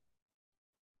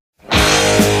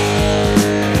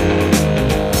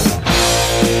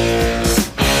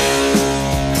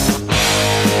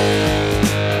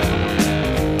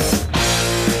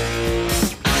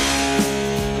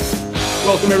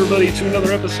everybody, to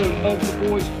another episode of The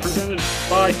Boys presented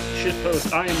by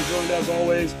Shitpost. I am joined, as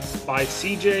always, by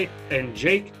CJ and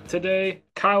Jake today.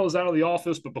 Kyle is out of the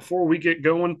office, but before we get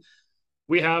going,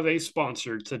 we have a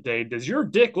sponsor today. Does your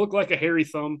dick look like a hairy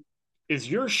thumb? Is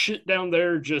your shit down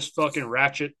there just fucking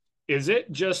ratchet? Is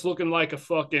it just looking like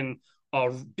a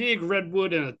big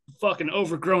redwood in a fucking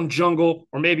overgrown jungle,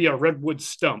 or maybe a redwood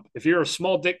stump? If you're a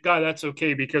small dick guy, that's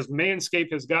okay, because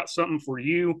Manscaped has got something for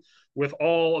you with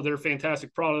all of their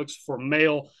fantastic products for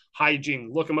male hygiene.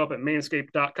 Look them up at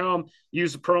manscaped.com.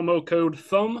 Use the promo code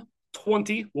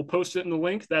THUMB20. We'll post it in the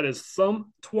link. That is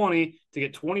THUMB20 to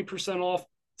get 20% off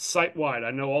site-wide.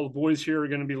 I know all the boys here are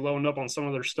going to be loading up on some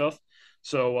of their stuff,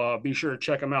 so be sure to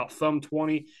check them out.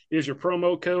 THUMB20 is your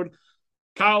promo code.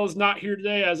 Kyle is not here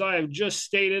today, as I have just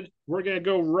stated. We're going to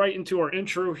go right into our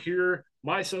intro here.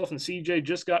 Myself and CJ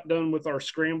just got done with our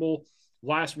scramble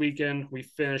last weekend. We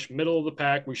finished middle of the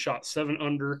pack. We shot 7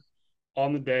 under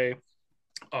on the day.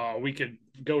 We could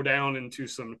go down into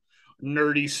some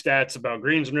nerdy stats about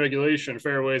greens and regulation,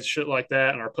 fairways, shit like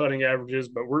that, and our putting averages,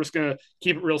 but we're just going to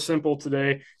keep it real simple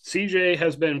today. CJ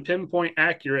has been pinpoint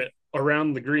accurate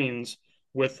around the greens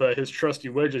with his trusty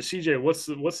wedges. CJ,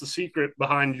 what's the secret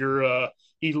behind your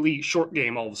elite short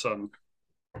game all of a sudden?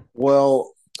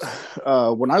 Well,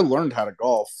 when I learned how to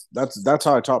golf, that's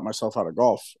how I taught myself how to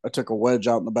golf. I took a wedge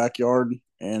out in the backyard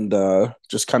and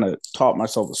just kind of taught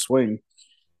myself to swing.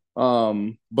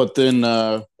 But then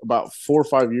about 4 or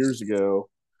 5 years ago,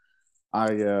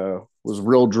 I was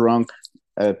real drunk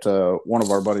at one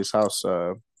of our buddies' house.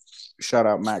 Shout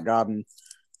out Matt Godden.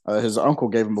 His uncle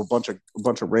gave him a bunch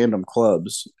of random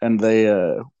clubs, and they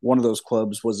one of those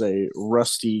clubs was a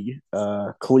rusty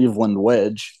Cleveland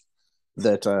wedge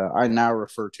that I now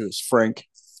refer to as Frank.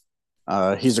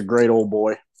 He's a great old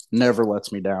boy, never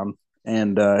lets me down,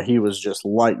 and he was just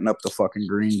lighting up the fucking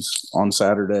greens on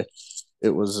Saturday.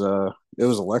 It was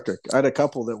electric. I had a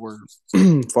couple that were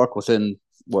fuck within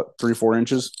 3-4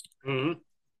 inches. Mm-hmm.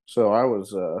 So I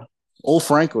was old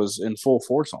Frank was in full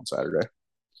force on Saturday.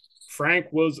 Frank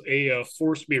was a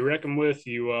force to be reckoned with.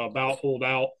 You about holed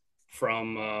out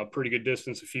from a pretty good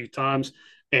distance a few times.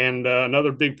 And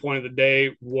another big point of the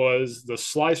day was the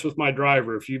slice with my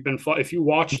driver. If you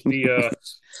watched the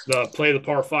play the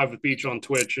par 5 with Beach on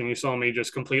Twitch, and you saw me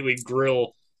just completely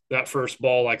grill that first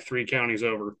ball like 3 counties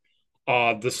over,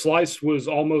 the slice was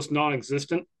almost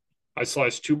non-existent. I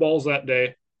sliced 2 balls that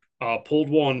day, pulled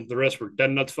 1. The rest were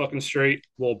dead nuts fucking straight.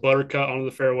 Little butter cut onto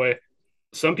the fairway.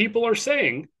 Some people are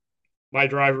saying my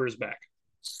driver is back.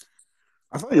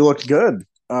 I thought you looked good.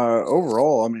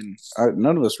 Overall, I mean,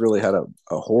 none of us really had a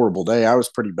horrible day. I was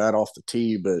pretty bad off the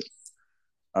tee, but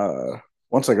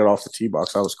once I got off the tee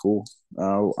box, I was cool.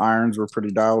 Irons were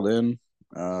pretty dialed in.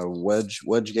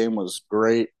 Wedge game was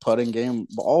great. Putting game,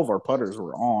 all of our putters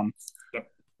were on. Yep.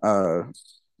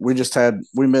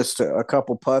 We missed a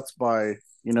couple putts by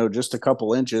just a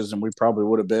couple inches, and we probably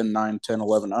would have been 9, 10,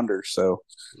 11 under. So,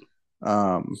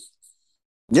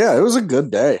 yeah, it was a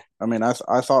good day. I mean, I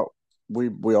thought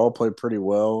we all played pretty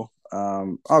well.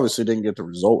 Obviously didn't get the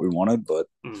result we wanted, but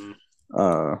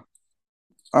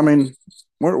I mean,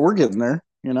 we're getting there,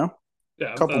 Yeah,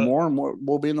 a couple more and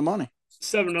we'll be in the money.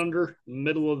 7 under,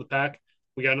 middle of the pack.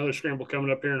 We got another scramble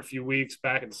coming up here in a few weeks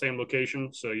back at the same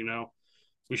location, so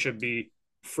we should be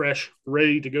fresh,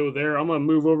 ready to go there. I'm gonna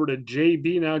move over to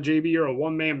JB now. JB, you're a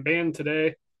one-man band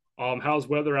today. How's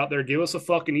weather out there? Give us a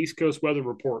fucking East Coast weather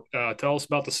report. Tell us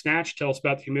about the snatch. Tell us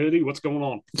about the humidity. What's going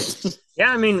on?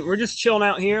 Yeah, I mean, we're just chilling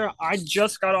out here. I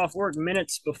just got off work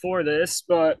minutes before this,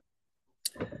 but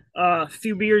a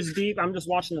few beers deep. I'm just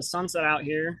watching the sunset out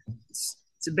here. It's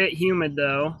a bit humid,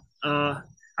 though. I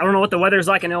don't know what the weather's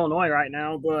like in Illinois right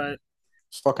now, but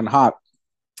it's fucking hot.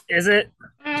 Is it?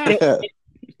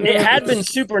 It had been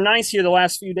super nice here the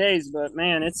last few days, but,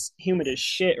 man, it's humid as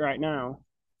shit right now.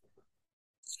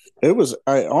 It was.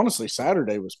 Honestly,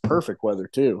 Saturday was perfect weather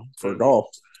too for golf.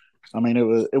 I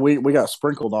mean, we got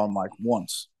sprinkled on like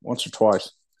once or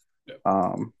twice. Yep.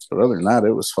 But other than that,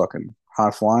 it was fucking high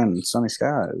flying and sunny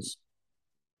skies.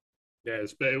 Yeah,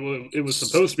 it was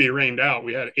supposed to be rained out.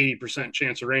 We had 80%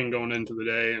 chance of rain going into the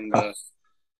day,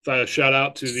 and shout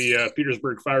out to the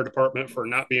Petersburg Fire Department for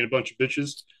not being a bunch of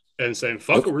bitches and saying,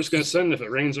 fuck it, we're just going to send it. If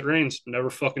it rains, it rains. Never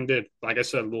fucking did. Like I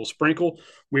said, a little sprinkle.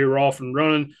 We were off and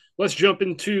running. Let's jump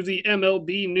into the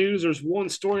MLB news. There's one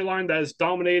storyline that is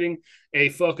dominating. A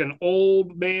fucking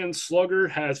old man slugger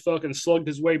has fucking slugged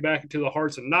his way back into the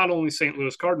hearts of not only St.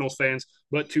 Louis Cardinals fans,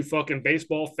 but to fucking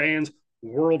baseball fans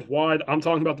worldwide. I'm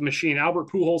talking about the machine. Albert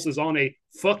Pujols is on a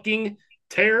fucking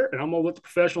tear, and I'm going to let the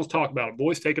professionals talk about it.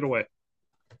 Boys, take it away.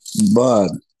 Bud,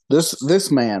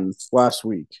 this man last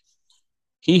week,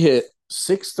 he hit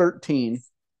 613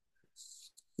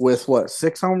 with what,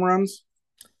 6 home runs?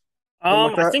 Something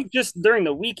like I that. think just during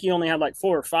the week he only had like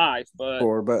 4 or 5, but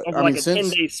But over I like mean, a 10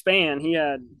 since day span, he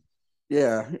had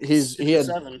yeah, six or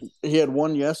seven. he had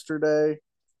one yesterday,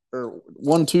 or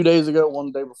one 2 days ago,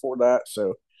 one day before that.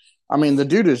 So, I mean, the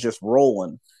dude is just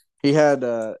rolling. He had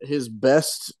his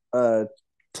best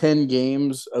 10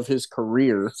 games of his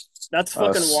career, That's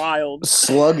fucking wild.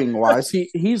 slugging wise.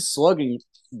 He's slugging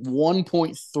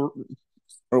 1.3,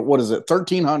 or what is it,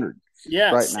 1,300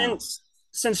 Yeah, right now.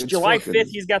 since It's July 5th, fucking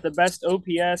he's got the best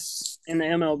OPS in the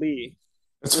MLB,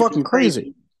 it's which is fucking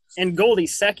crazy. And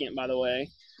Goldie's second, by the way.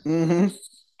 Mm-hmm.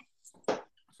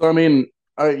 So I mean,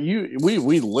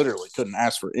 we literally couldn't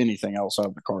ask for anything else out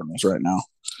of the Cardinals right now.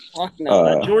 Fuck no,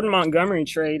 that Jordan Montgomery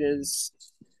trade is.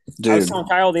 Dude, I was telling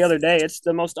Kyle the other day, it's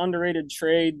the most underrated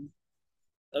trade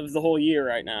of the whole year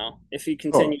right now. If he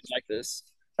continues like this,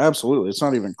 absolutely, it's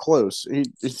not even close. He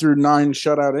threw 9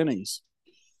 shutout innings.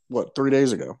 What, 3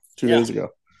 days ago, 2 days ago.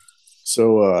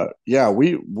 So yeah,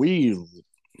 we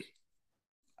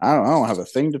I don't have a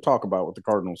thing to talk about with the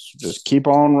Cardinals. Just keep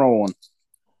on rolling.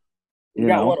 You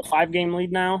got what, a 5 game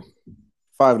lead now?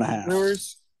 5.5.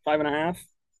 Brewers 5.5.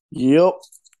 Yep.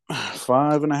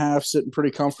 5.5, sitting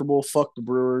pretty comfortable. Fuck the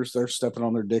Brewers. They're stepping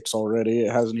on their dicks already.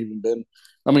 It hasn't even been.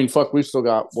 I mean, fuck, we've still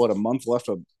got what, a month left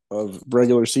of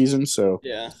regular season. So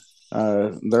yeah,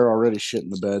 they're already shit in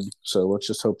the bed. So let's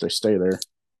just hope they stay there.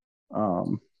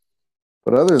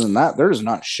 But other than that, there's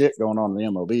not shit going on in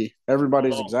the MLB.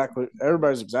 Everybody's exactly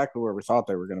where we thought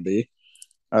they were going to be.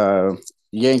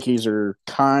 Yankees are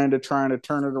kind of trying to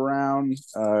turn it around.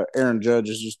 Aaron Judge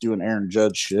is just doing Aaron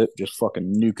Judge shit, just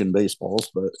fucking nuking baseballs.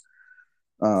 But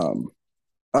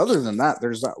other than that,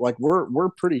 there's not, like, we're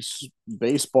pretty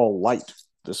baseball light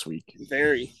this week.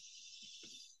 Very.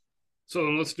 So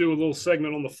then let's do a little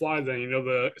segment on the fly. Then,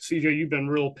 the CJ, you've been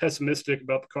real pessimistic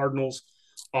about the Cardinals.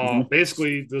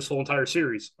 Basically this whole entire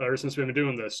series, ever since we've been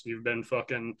doing this, you've been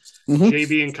fucking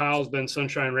JB and Kyle's been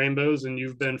sunshine rainbows, and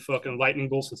you've been fucking lightning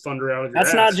bolts and thunder out of your That's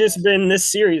ass. not just been this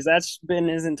series. That's been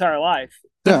his entire life.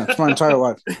 Yeah, it's my entire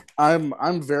life.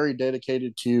 I'm very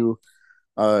dedicated to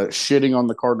shitting on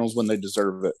the Cardinals when they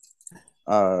deserve it.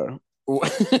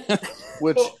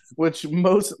 Which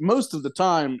most of the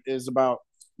time is about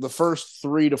the first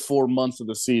 3 to 4 months of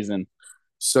the season.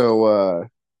 So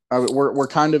we're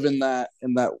kind of in that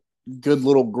good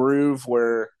little groove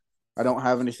where I don't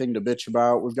have anything to bitch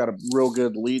about. We've got a real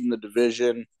good lead in the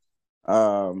division.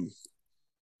 I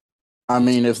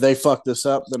mean, if they fuck this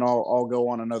up, then I'll go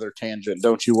on another tangent.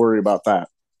 Don't you worry about that.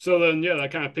 So then, yeah,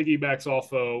 that kind of piggybacks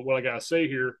off what I gotta say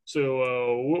here.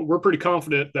 So we're pretty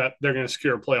confident that they're going to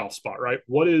secure a playoff spot, right?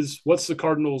 What's the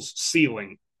Cardinals'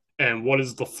 ceiling, and what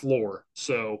is the floor?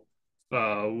 So,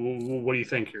 what do you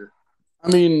think here? I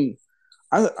mean,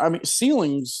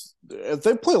 ceilings. If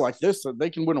they play like this, they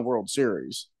can win a World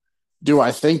Series. Do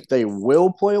I think they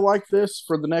will play like this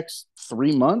for the next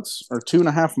 3 months or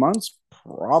 2.5 months?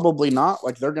 Probably not.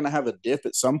 Like, they're going to have a dip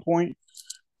at some point.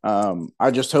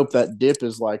 I just hope that dip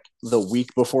is like the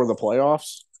week before the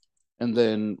playoffs, and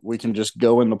then we can just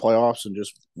go in the playoffs and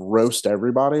just roast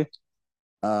everybody.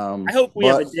 I hope we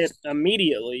have a dip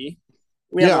immediately.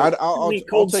 We have a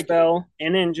cold spell,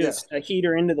 and then just a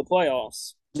heater into the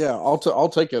playoffs. Yeah, I'll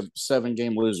take a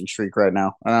 7-game losing streak right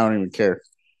now, and I don't even care.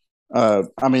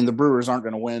 I mean, the Brewers aren't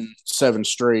going to win 7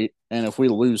 straight, and if we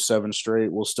lose 7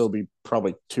 straight, we'll still be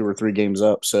probably 2 or 3 games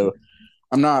up. So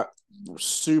I'm not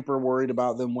super worried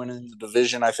about them winning the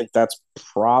division. I think that's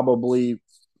probably.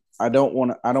 I don't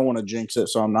want to jinx it,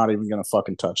 so I'm not even going to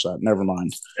fucking touch that. Never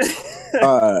mind.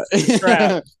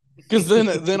 Because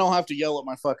then I'll have to yell at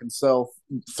my fucking self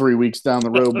 3 weeks down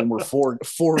the road when we're four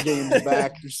games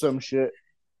back or some shit.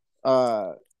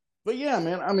 But yeah,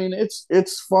 man. I mean,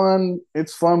 it's fun.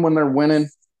 It's fun when they're winning.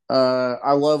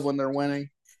 I love when they're winning.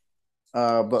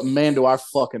 But man, do I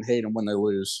fucking hate them when they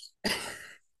lose.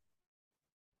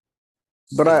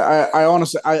 But I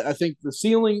honestly, I think the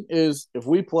ceiling is, if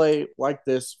we play like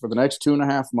this for the next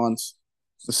 2.5 months,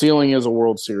 the ceiling is a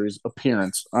World Series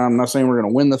appearance. I'm not saying we're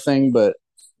going to win the thing, but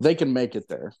they can make it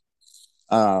there.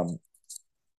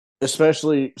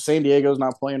 Especially San Diego's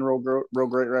not playing real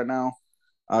great right now.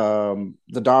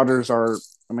 The Dodgers are.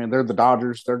 I mean, they're the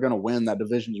Dodgers. They're going to win. That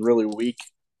division's really weak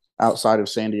outside of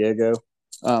San Diego,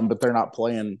 but they're not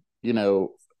playing.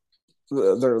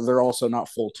 They're also not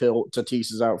full tilt.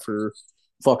 Tatis is out for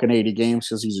fucking 80 games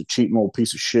because he's a cheating old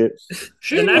piece of shit.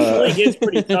 The National League is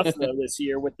pretty tough though this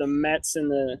year with the Mets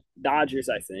and the Dodgers.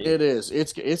 I think it is.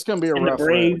 It's going to be a and rough the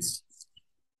Braves.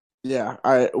 Yeah,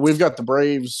 we've got the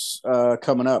Braves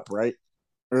coming up, right?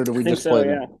 Or do we just play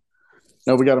them?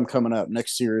 No, we got them coming up.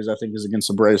 Next series, I think, is against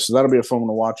the Braves, so that'll be a fun one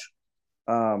to watch.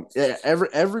 Yeah,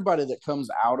 everybody that comes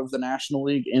out of the National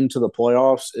League into the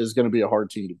playoffs is going to be a hard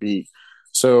team to beat.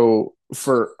 So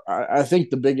I think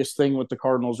the biggest thing with the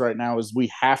Cardinals right now is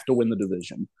we have to win the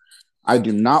division. I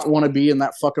do not want to be in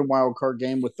that fucking wild card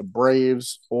game with the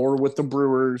Braves or with the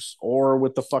Brewers or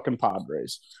with the fucking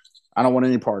Padres. I don't want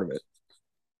any part of it.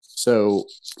 So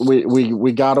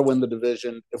we got to win the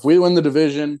division. If we win the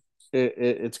division,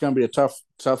 it's going to be a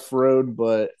tough road,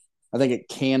 but I think it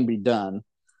can be done.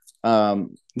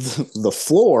 The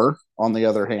floor, on the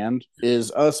other hand,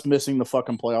 is us missing the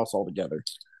fucking playoffs altogether.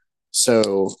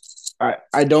 So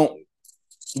I don't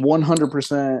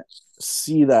 100%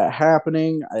 see that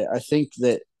happening. I think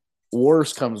that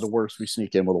worst comes to worst, we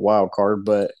sneak in with a wild card,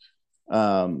 but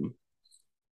I've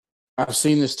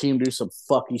seen this team do some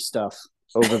fucky stuff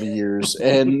over the years,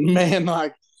 and man,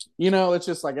 like it's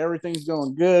just like everything's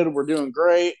going good, we're doing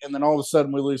great, and then all of a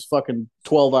sudden we lose fucking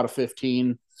 12 out of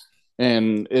 15,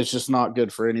 and it's just not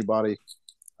good for anybody.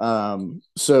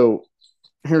 So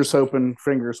here's hoping,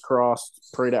 fingers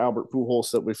crossed, pray to Albert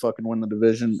Pujols that we fucking win the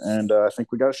division, and I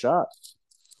think we got a shot.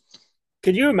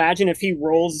 Could you imagine if he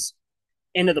rolls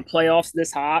into the playoffs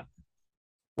this hot?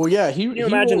 Well, yeah, Can you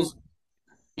imagine?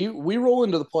 we roll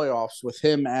into the playoffs with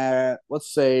him at,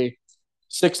 let's say,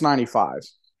 695.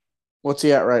 What's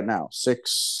he at right now?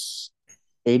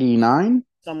 689?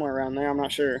 Somewhere around there. I'm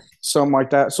not sure. Something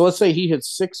like that. So let's say he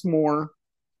hits 6 more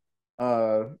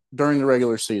during the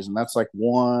regular season. That's like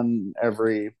one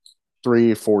every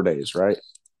 3-4 days, right?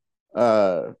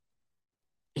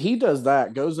 He does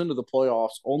that, goes into the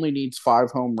playoffs, only needs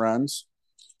 5 home runs.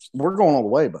 We're going all the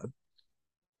way, bud.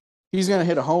 He's going to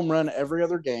hit a home run every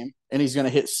other game, and he's going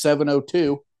to hit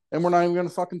 702, and we're not even going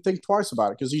to fucking think twice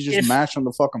about it because he's just mashing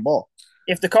the fucking ball.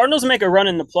 If the Cardinals make a run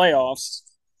in the playoffs,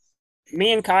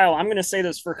 me and Kyle, I'm going to say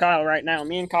this for Kyle right now,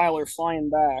 me and Kyle are flying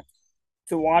back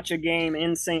to watch a game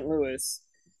in St. Louis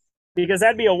because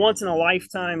that'd be a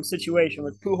once-in-a-lifetime situation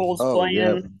with Pujols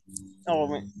playing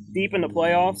deep in the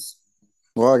playoffs.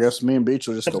 Well, I guess me and Beach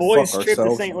will just the go boys fuck trip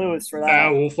ourselves. to St. Louis for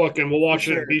that. We'll watch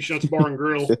it at Beach Nuts Bar and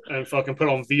Grill and fucking put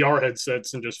on VR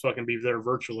headsets and just fucking be there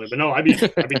virtually. But no, I'd be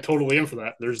totally in for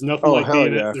that. There's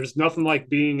nothing there's nothing like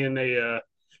being in a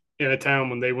town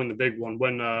when they win the big one.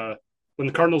 When the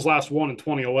Cardinals last won in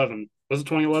 2011, was it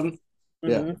 2011?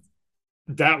 Yeah. Mm-hmm.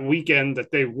 That weekend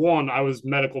that they won, I was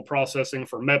medical processing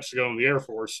for Mexico in the Air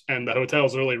Force, and the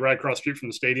hotel's literally right across the street from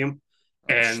the stadium.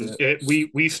 And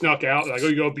we snuck out. Like,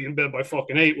 you go be in bed by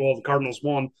fucking 8. Well, the Cardinals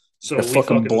won. So we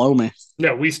fucking blow me.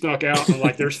 Yeah, we snuck out, and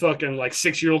like there's fucking like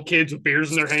 6-year-old kids with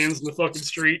beers in their hands in the fucking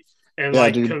street, and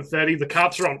confetti. The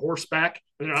cops are on horseback.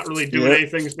 They're not really doing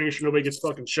anything, just making sure nobody gets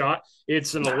fucking shot.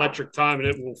 It's an electric time, and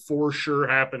it will for sure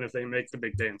happen if they make the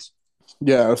big dance.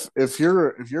 Yeah, if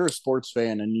you're a sports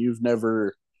fan and you've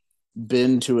never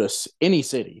been to any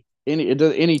city,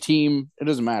 any team, it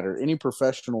doesn't matter, any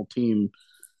professional team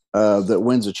that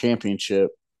wins a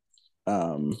championship,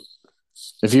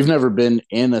 if you've never been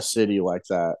in a city like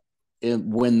that,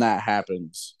 when that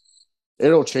happens,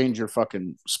 it'll change your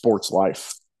fucking sports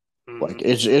life. Mm-hmm. Like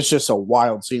it's just a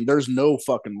wild scene. There's no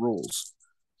fucking rules.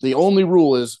 The only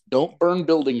rule is don't burn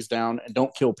buildings down and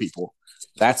don't kill people.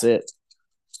 That's it.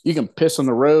 You can piss on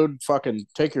the road, fucking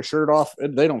take your shirt off.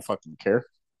 They don't fucking care.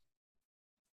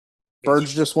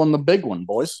 Birds just won the big one,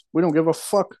 boys. We don't give a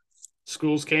fuck.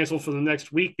 School's canceled for the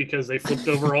next week because they flipped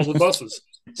over all the buses.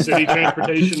 City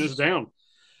transportation is down.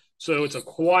 So it's a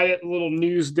quiet little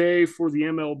news day for the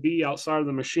MLB outside of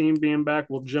the machine being back.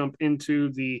 We'll jump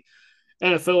into the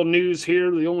NFL news here.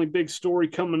 The only big story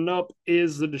coming up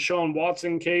is the Deshaun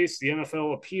Watson case. The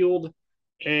NFL appealed,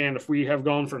 and if we have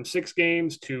gone from 6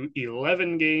 games to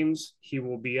 11 games, he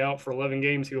will be out for 11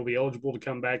 games. He will be eligible to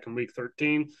come back in week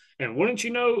 13. And wouldn't you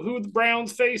know who the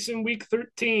Browns face in week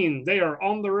 13? They are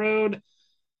on the road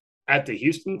at the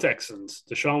Houston Texans,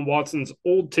 Deshaun Watson's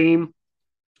old team.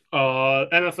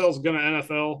 NFL's going to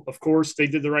NFL. Of course, they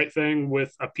did the right thing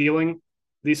with appealing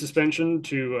the suspension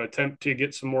to attempt to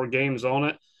get some more games on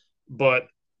it. But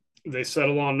they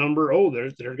settle on a number.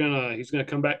 He's gonna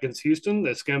come back against Houston.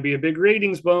 That's gonna be a big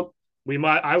ratings bump.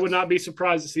 I would not be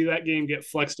surprised to see that game get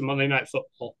flexed to Monday Night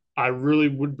Football. I really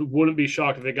wouldn't be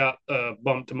shocked if it got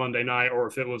bumped to Monday night, or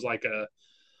if it was like a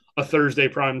Thursday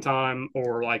prime time,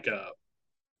 or like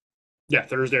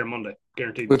Thursday or Monday,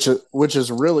 guaranteed. Which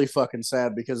is really fucking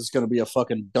sad because it's gonna be a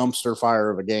fucking dumpster fire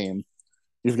of a game.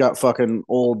 You've got fucking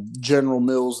old General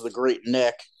Mills, the Great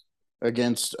Neck,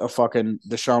 against a fucking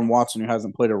Deshaun Watson who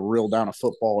hasn't played a real down of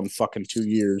football in fucking 2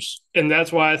 years. And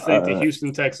that's why I think the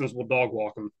Houston Texans will dog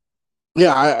walk him.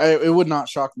 Yeah, it would not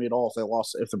shock me at all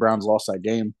if the Browns lost that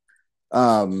game.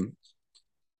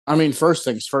 I mean, first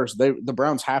things first, the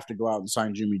Browns have to go out and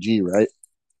sign Jimmy G, right?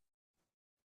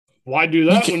 Why do You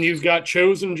that can when you've got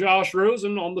chosen Josh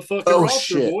Rosen on the fucking Oh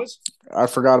roster, shit. boys? I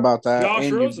forgot about that. Josh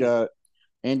Rosen.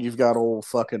 And you've got old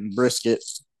fucking Brisket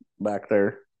back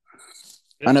there.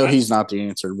 I Yeah, know he's not the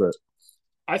answer, but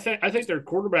I think their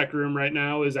quarterback room right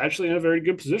now is actually in a very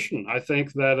good position. I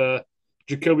think that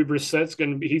Jacoby Brissett's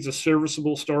going to be he's a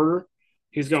serviceable starter.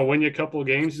 He's going to win you a couple of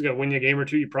games. He's going to win you a game or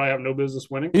two. You probably have no business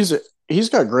winning. he's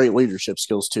got great leadership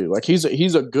skills too. Like he's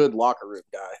a good locker room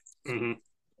guy. Mm-hmm.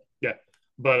 Yeah,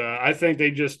 but I think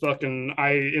they just fucking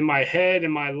I in my head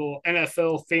in my little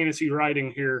NFL fantasy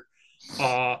writing here,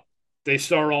 uh, they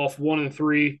start off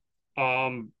 1-3.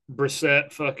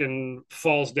 Brissett fucking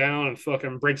falls down and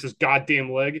fucking breaks his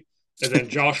goddamn leg, and then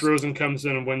Josh Rosen comes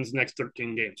in and wins the next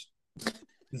 13 games.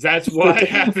 That's what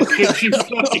happens if you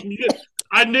fucking.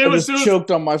 I I knew as just soon as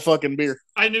choked on my fucking beer.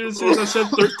 I said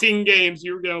 13 games,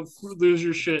 you were gonna lose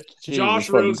your shit. Jesus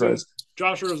fucking Christ.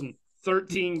 Josh Rosen,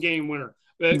 13 game winner.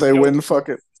 They Go, win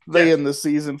fucking they yeah, end the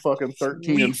season fucking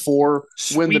 13 sweep and 4,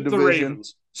 win the sweep the division.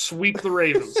 Ravens, sweep the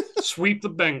Ravens, sweep the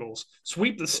Bengals,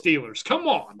 sweep the Steelers. Come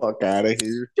on, Fuck out of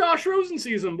here. Josh Rosen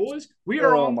season, boys.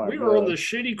 Oh my We are on god. the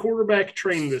shitty quarterback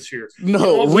train this year.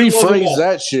 No, We love the rephrase wall.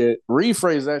 that shit.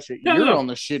 Rephrase that shit. No, You're no, on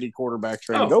the shitty quarterback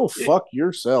train. no. Go fuck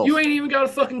yourself. You ain't even got a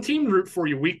fucking team root for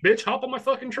you, weak bitch. Hop on my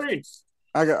fucking train.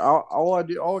 I got all I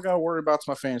got to worry about is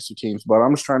my fantasy teams, but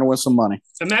I'm just trying to win some money.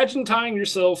 Imagine tying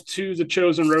yourself to the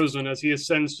chosen Rosen as he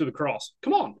ascends to the cross.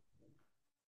 Come on.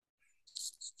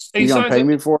 And You he gonna signs pay it.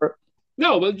 me for it?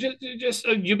 No, but just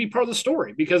you'll be part of the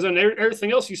story because then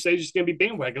everything else you say is just going to be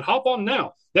bandwagon. Hop on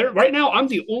now. Right now, I'm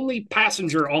the only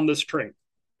passenger on this train.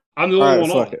 I'm the All only right, one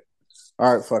fuck on. it.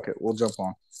 All right, fuck it. We'll jump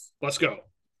on. Let's go.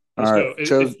 All Let's right,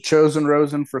 go. If chosen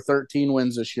Rosen for 13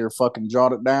 wins this year. Fucking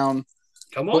jot it down.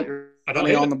 come Put on, your I don't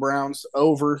money hate on it. the Browns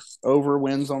over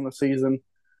wins on the season.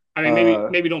 I mean, Uh,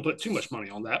 maybe don't put too much money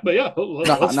on that, but yeah, let's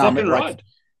nah, fucking like ride.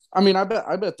 I mean, I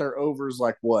bet their overs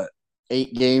like what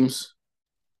 8 games.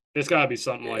 It's got to be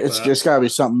something like It's that. just got to be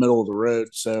something middle of the road.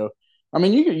 So, I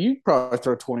mean, you probably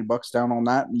throw $20 down on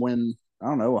that and win. I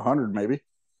don't know, 100 maybe.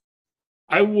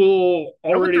 I will I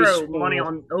would already throw money spoil.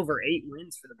 on over 8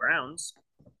 wins for the Browns.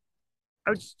 I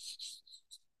would,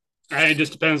 And it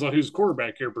just depends on who's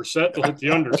quarterback here. Brissett, they'll hit the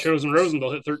under. Chosen Rosen,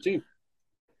 they'll hit 13.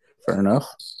 Fair enough.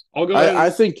 I'll go ahead. I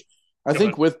think Go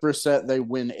ahead. with Brissett they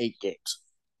win 8 games.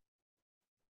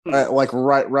 Hmm. Like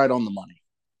right on the money.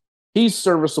 He's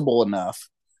serviceable enough.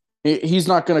 He's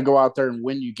not going to go out there and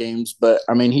win you games, but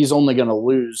I mean, he's only going to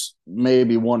lose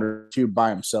maybe one or two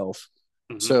by himself.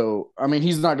 Mm-hmm. So, I mean,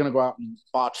 he's not going to go out and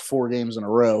botch 4 games in a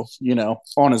row,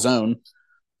 on his own.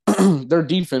 Their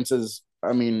defense is,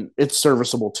 I mean, it's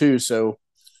serviceable too. So,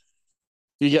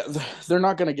 they're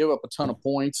not going to give up a ton of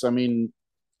points. I mean,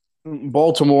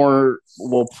 Baltimore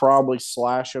will probably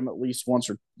slash him at least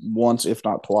once, if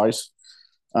not twice.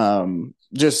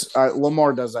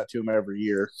 Lamar does that to him every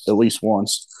year, at least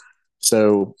once.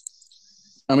 So,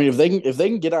 I mean, if they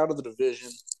can get out of the division,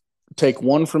 take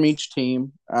one from each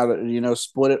team,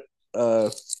 split it,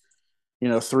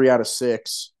 3 out of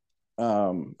 6.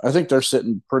 I think they're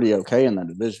sitting pretty okay in that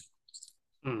division.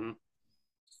 Mm-hmm.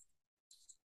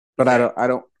 But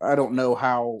I don't know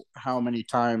how many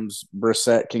times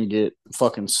Brissett can get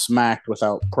fucking smacked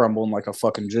without crumbling like a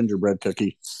fucking gingerbread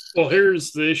cookie. Well,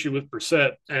 here's the issue with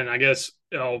Brissett, and I guess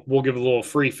we'll give a little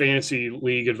free fantasy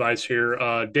league advice here.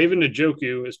 David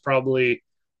Njoku is probably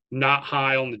not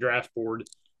high on the draft board.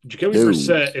 Jacoby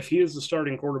Brissett, if he is the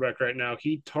starting quarterback right now,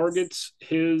 he has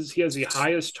the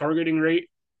highest targeting rate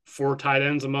for tight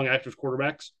ends among active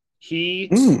quarterbacks. He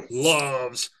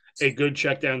loves a good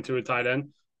check down to a tight end.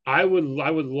 I would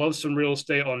love some real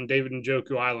estate on David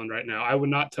Njoku Island right now. I would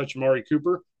not touch Amari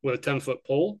Cooper with a 10-foot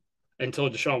pole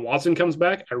until Deshaun Watson comes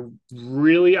back.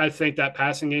 I think that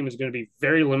passing game is going to be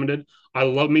very limited. I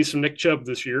love me some Nick Chubb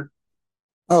this year.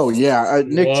 Oh yeah,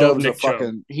 Nick Chubb's Chubb.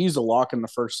 He's a lock in the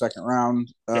first, second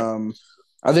round. Yeah.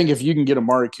 I think if you can get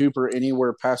Amari Cooper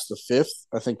anywhere past the 5th,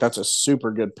 I think that's a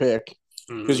super good pick.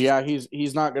 Because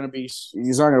he's not going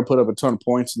to put up a ton of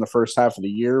points in the first half of the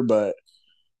year, but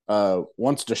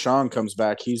once Deshaun comes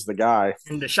back, he's the guy.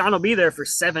 And Deshaun will be there for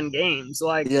 7 games.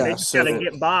 They just got to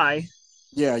get by.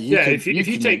 Yeah, if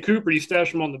you take Cooper, you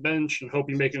stash him on the bench and hope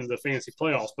you make it into the fantasy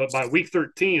playoffs. But by week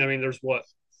 13, I mean, there's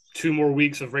 2 more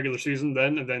weeks of regular season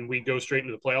and then we go straight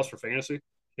into the playoffs for fantasy.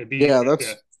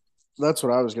 That's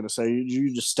what I was going to say.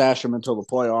 You just stash him until the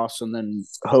playoffs and then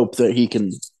hope that he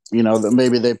can, that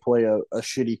maybe they play a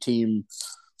shitty team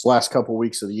last couple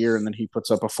weeks of the year and then he puts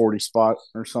up a 40 spot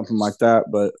or something like that.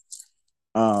 But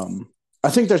I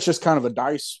think that's just kind of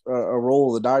a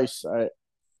roll of the dice.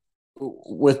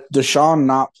 with Deshaun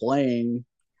not playing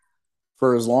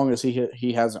for as long as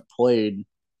he hasn't played,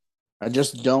 I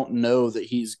just don't know that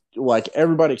he's like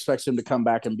everybody expects him to come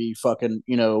back and be fucking,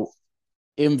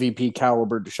 MVP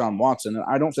caliber Deshaun Watson. And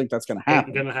I don't think that's going to Ain't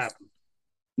happen. gonna happen.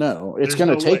 No, it's There's going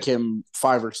to no take way. him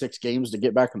 5 or 6 games to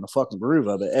get back in the fucking groove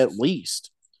of it, at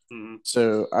least. Mhm.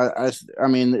 So I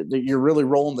mean, you're really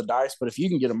rolling the dice. But if you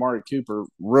can get Amari Cooper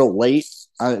real late,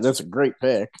 that's a great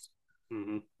pick.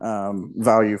 Mhm.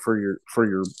 Value for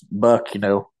your buck,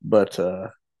 But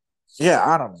yeah,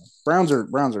 I don't know. Browns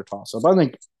are toss up. I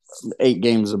think 8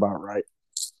 games is about right.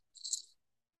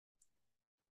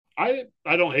 I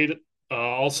don't hate it.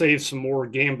 I'll save some more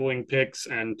gambling picks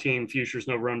and team futures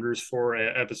no runders for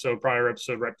a prior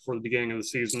episode right before the beginning of the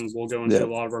season. We'll go into Yeah. a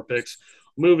lot of our picks.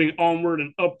 Moving onward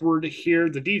and upward here,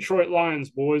 the Detroit Lions,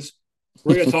 boys.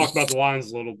 We're going to talk about the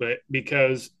Lions a little bit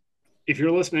because if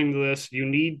you're listening to this, you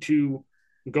need to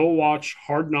go watch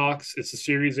Hard Knocks. It's a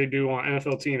series they do on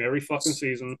NFL Team every fucking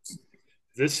season.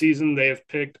 This season, they have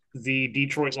picked the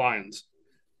Detroit Lions,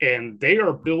 and they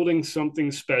are building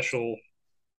something special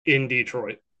in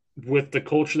Detroit with the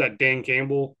culture that Dan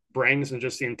Campbell brings and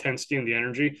just the intensity and the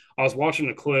energy. I was watching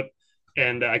a clip,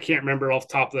 and I can't remember off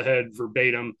the top of the head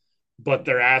verbatim, but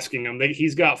they're asking him.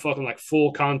 He's got fucking like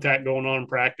full contact going on in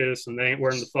practice, and they ain't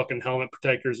wearing the fucking helmet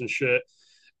protectors and shit.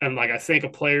 And like I think a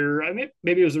player, I mean,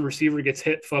 maybe it was a receiver gets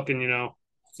hit fucking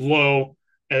low,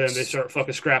 and then they start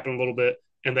fucking scrapping a little bit,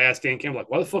 and they ask Dan Campbell like,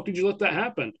 "Why the fuck did you let that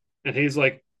happen?" And he's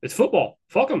like, "It's football.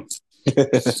 Fuck them."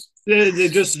 They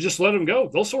just let them go.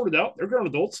 They'll sort it out. They're grown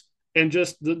adults. And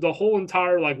just the whole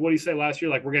entire like what did he say last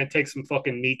year? Like we're gonna take some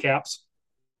fucking kneecaps.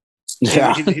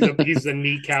 Yeah. He's a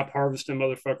kneecap harvesting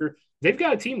motherfucker. They've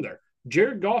got a team there.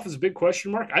 Jared Goff is a big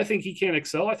question mark. I think he can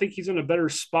excel. I think he's in a better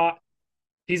spot.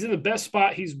 He's in the best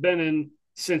spot he's been in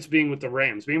since being with the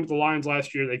Rams. Being with the Lions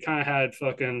last year, they kind of had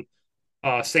fucking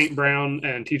St. Brown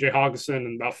and TJ Hawkinson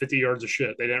and about 50 yards of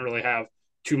shit. They didn't really have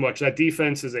too much. That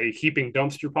defense is a heaping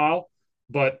dumpster pile,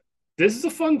 but this is a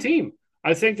fun team.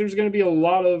 I think there's going to be a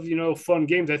lot of, fun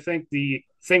games. I think the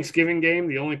Thanksgiving game,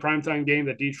 the only primetime game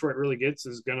that Detroit really gets,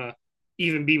 is going to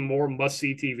even be more must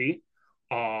see TV.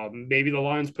 Maybe the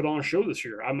Lions put on a show this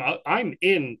year. I'm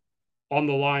in on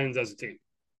the Lions as a team.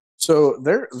 So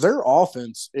their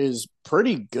offense is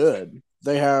pretty good.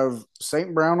 They have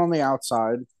St. Brown on the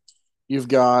outside. You've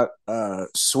got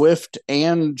Swift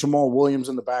and Jamal Williams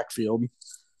in the backfield,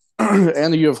 and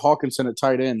then you have Hawkinson at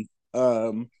tight end.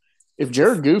 If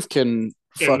Jared Goof can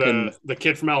And fucking the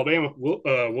kid from Alabama,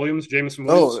 Williams, Jameson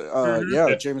Williams.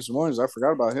 yeah, Jameson Williams, I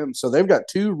forgot about him. So they've got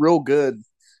 2 real good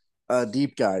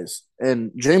deep guys,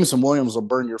 and Jameson Williams will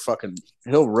burn your fucking.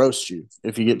 He'll roast you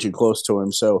if you get too close to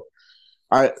him. So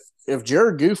if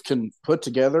Jared Goof can put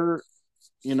together,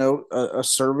 a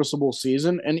serviceable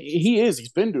season, and he's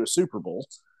been to a Super Bowl.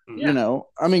 Yeah.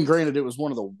 I mean, granted, it was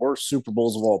one of the worst Super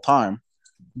Bowls of all time,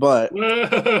 but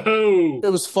Whoa.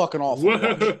 it was fucking awful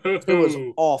to watch. It was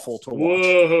awful to watch.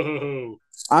 Whoa.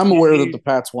 I'm aware that the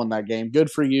Pats won that game.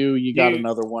 Good for you. You got You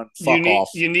another one. you Fuck need off.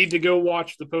 you need to go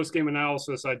watch the post game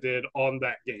analysis I did on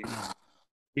that game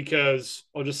because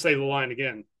I'll just say the line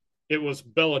again. It was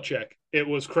Belichick. It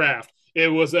was Kraft. It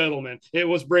was Edelman. It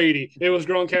was Brady. It was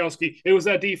Gronkowski. It was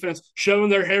that defense shoving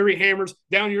their hairy hammers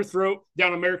down your throat,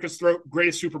 down America's throat.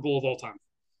 Greatest Super Bowl of all time.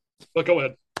 But go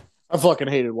ahead. I fucking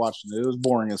hated watching it. It was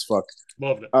boring as fuck.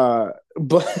 Loved it.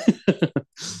 But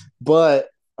but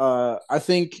I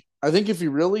think if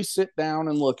you really sit down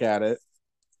and look at it,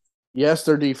 yes,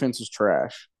 their defense is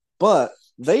trash, but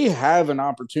they have an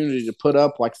opportunity to put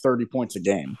up like 30 points a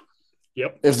game.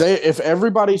 Yep. If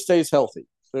everybody stays healthy,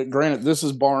 granted, this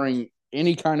is barring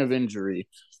any kind of injury,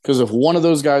 because if one of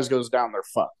those guys goes down, they're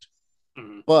fucked.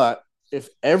 Mm-hmm. But if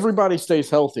everybody stays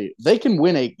healthy, they can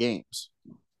win 8 games.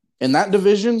 In that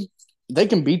division, they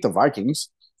can beat the Vikings.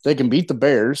 They can beat the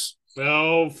Bears.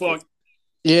 Oh, fuck.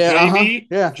 Yeah, JB,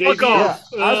 yeah. JB. Fuck off.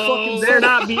 Yeah. They're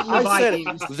not beating the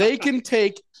Vikings. They can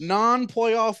take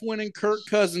non-playoff winning Kirk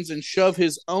Cousins and shove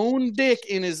his own dick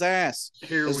in his ass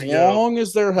as long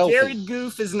as they're healthy. Jared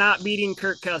Goof is not beating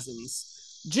Kirk Cousins.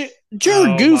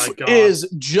 Jared Goof is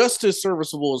just as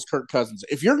serviceable as Kirk Cousins.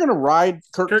 If you're going to ride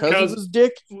Kirk Cousins'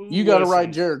 dick, you got to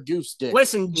ride Jared Goof's dick.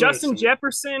 Listen, Justin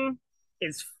Jefferson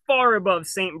is far above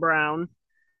St. Brown.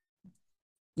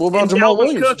 What about Jamal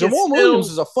Williams? Jamal Williams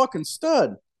is a fucking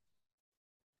stud.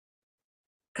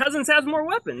 Cousins has more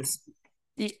weapons.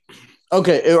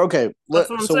 Okay. That's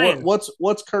what I'm saying.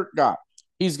 What's Kirk got?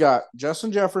 He's got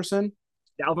Justin Jefferson,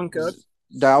 Dalvin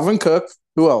Cook.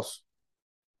 Who else?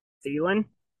 Thielen.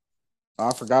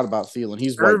 I forgot about Thielen.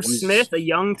 He's Irv Smith, a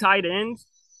young tight end.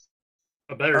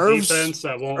 A better Irv's defense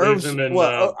that won't leave them in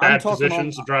bad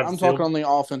positions to drive I'm the field. talking on the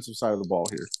offensive side of the ball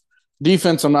here.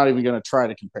 Defense, I'm not even going to try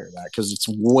to compare that because it's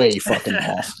way fucking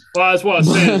off. Well, that's what I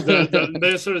was saying. The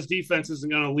Minnesota's defense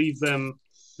isn't going to leave them.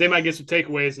 They might get some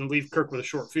takeaways and leave Kirk with a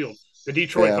short field. The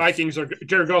Detroit Vikings are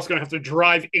Jared Goff's going to have to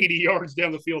drive 80 yards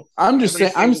down the field. I'm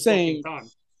saying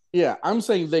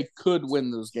they could win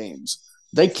those games.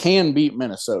 They can beat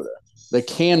Minnesota. They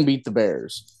can beat the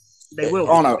Bears. They will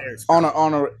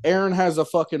Aaron has a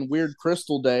fucking weird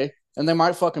crystal day, and they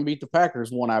might fucking beat the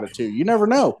Packers 1 out of 2. You never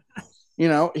know.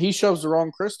 He shoves the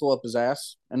wrong crystal up his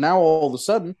ass, and now all of a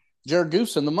sudden, Jared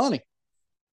Goff's in the money.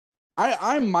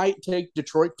 I might take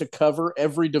Detroit to cover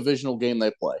every divisional game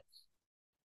they play.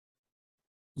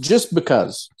 Just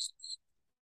because.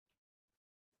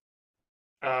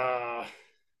 Yeah,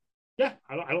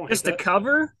 I don't just to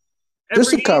cover.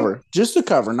 Just to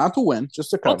cover, not to win.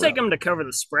 Just to cover. I'll take them to cover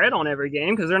the spread on every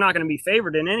game because they're not going to be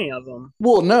favored in any of them.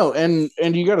 Well, no, and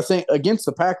you got to think against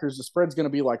the Packers, the spread's going to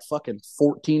be like fucking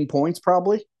 14 points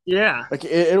probably. Yeah, like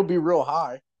it'll be real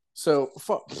high. So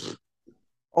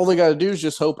all they got to do is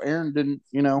just hope Aaron didn't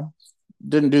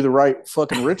do the right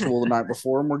fucking ritual the night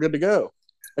before, and we're good to go.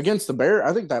 Against the Bears,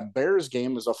 I think that Bears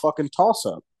game is a fucking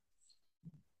toss-up.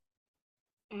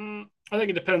 I think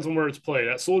it depends on where it's played.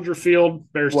 At Soldier Field,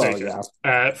 Bears take it.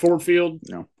 At Ford Field,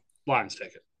 Lions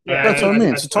take it. Yeah, that's what I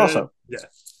mean. It's a toss-up. Yeah.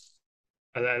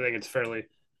 I think it's fairly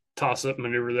toss-up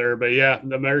maneuver there. But, yeah,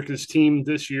 America's team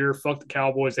this year, fuck the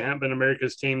Cowboys. They haven't been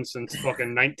America's team since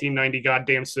fucking 1990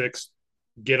 goddamn 6.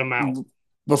 Get them out.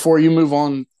 Before you move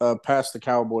on past the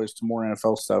Cowboys to more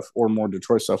NFL stuff or more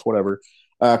Detroit stuff, whatever,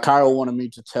 Kyle wanted me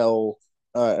to tell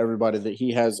everybody that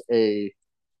he has a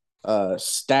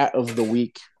stat of the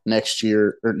week next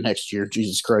year,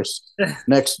 Jesus Christ,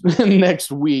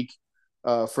 next week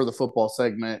for the football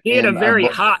segment. He had a very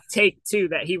hot take too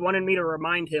that he wanted me to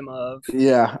remind him of.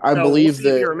 Yeah, I believe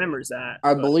that he remembers that.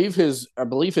 I believe his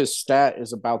stat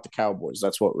is about the Cowboys.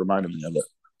 That's what reminded me of it.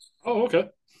 Oh, okay.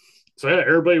 So yeah,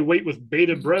 everybody wait with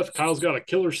bated breath. Kyle's got a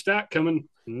killer stat coming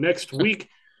next week.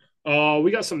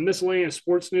 We got some miscellaneous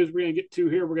sports news we're going to get to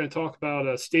here. We're going to talk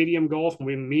about stadium golf.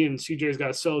 Me and CJ's got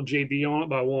to sell JB on it,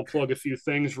 but I want to plug a few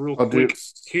things real quick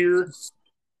here.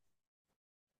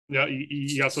 Yeah,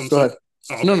 you got some? Go ahead.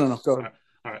 Oh, okay. No. Go ahead.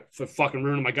 All right. For fucking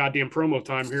ruining my goddamn promo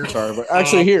time here. Sorry, but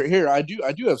actually, here I do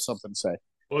have something to say.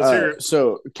 Let's hear it.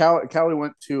 So Callie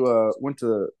went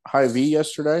to Hy-Vee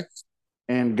yesterday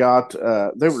and got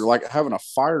they were like having a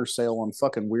fire sale on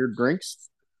fucking weird drinks.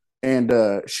 And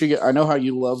I know how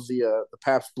you love the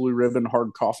Pabst Blue Ribbon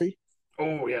hard coffee.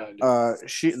 Oh yeah.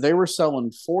 They were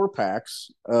selling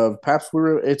 4-packs of Pabst Blue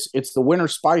Ribbon. It's the winter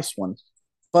spice one,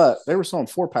 but they were selling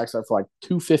 4-packs for like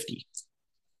 $2.50.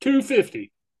 $2.50.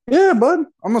 Yeah, bud.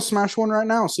 I'm gonna smash one right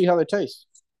now and see how they taste.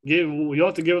 You'll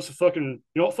have to give us a fucking.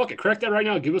 Fuck it. Crack that right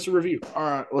now. Give us a review. All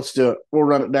right, let's do it. We'll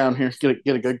run it down here. Get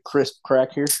a good crisp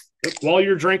crack here. While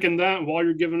you're drinking that, while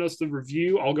you're giving us the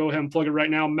review, I'll go ahead and plug it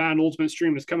right now. Madden Ultimate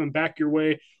Stream is coming back your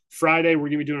way Friday. We're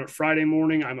going to be doing it Friday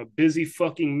morning. I'm a busy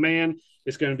fucking man.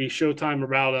 It's going to be showtime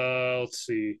about, let's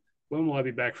see, when will I be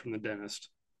back from the dentist?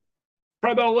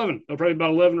 Probably about 11. Probably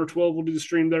about 11 or 12 we'll do the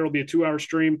stream there. It'll be a 2-hour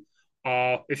stream.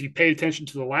 If you paid attention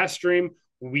to the last stream,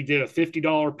 we did a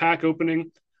 $50 pack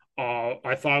opening.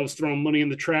 I thought I was throwing money in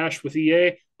the trash with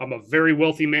EA. I'm a very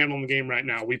wealthy man on the game right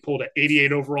now. We pulled an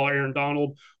 88 overall Aaron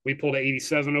Donald. We pulled an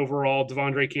 87 overall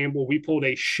Devondre Campbell. We pulled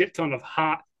a shit ton of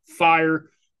hot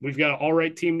fire. We've got an all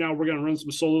right team now. We're going to run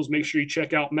some solos. Make sure you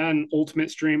check out Madden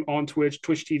Ultimate Stream on Twitch,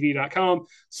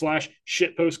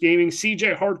 twitchtv.com/shitpostgaming.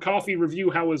 CJ, hard coffee review.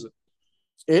 How is it?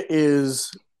 It is,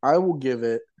 I will give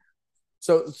it.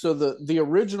 So the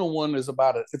original one is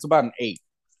it's about an 8.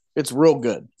 It's real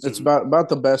good. It's about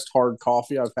the best hard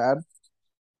coffee I've had.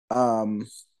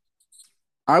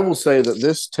 I will say that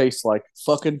this tastes like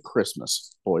fucking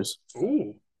Christmas, boys.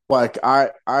 Ooh. Like I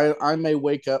may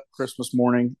wake up Christmas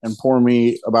morning and pour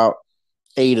me about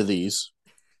 8 of these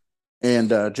and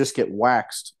just get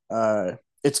waxed.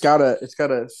 It's got a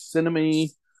cinnamony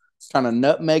kind of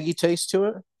nutmeggy taste to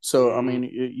it. So I mean,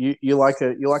 you like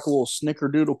a little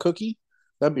snickerdoodle cookie?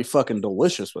 That'd be fucking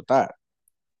delicious with that.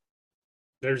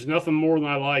 There's nothing more than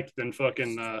I like than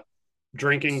fucking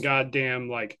drinking goddamn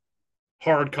like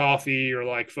hard coffee or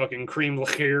like fucking cream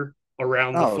liqueur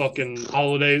around the fucking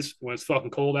holidays when it's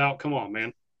fucking cold out. Come on,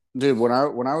 man. Dude, when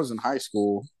I was in high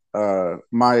school,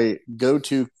 my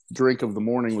go-to drink of the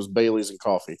morning was Bailey's and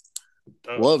coffee.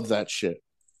 Loved that shit.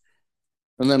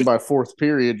 And then by 4th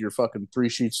period, you're fucking 3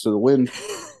 sheets to the wind.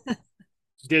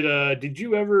 Did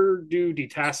you ever do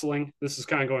detasseling? This is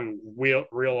kind of going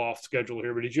real off schedule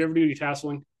here, but did you ever do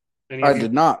detasseling? I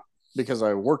did not. because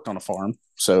I worked on a farm.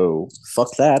 So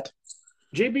fuck that.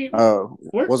 JB,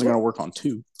 Wasn't going to work on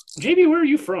two. JB, where are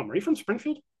you from? Are you from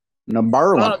Springfield?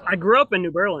 Numberland. I grew up in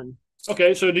New Berlin.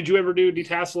 Okay, so did you ever do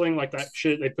detasseling like that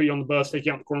shit? They put you on the bus, take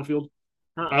you out in the cornfield.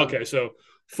 Okay, so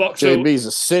fuck. JB's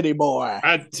a city boy.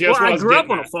 I grew up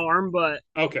on a farm, but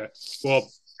okay. Well,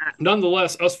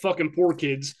 nonetheless, us fucking poor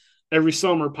kids every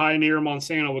summer, Pioneer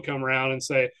Monsanto would come around and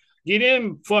say, "Get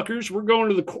in, fuckers! We're going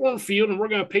to the cornfield and we're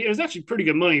going to pay." It was actually pretty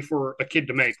good money for a kid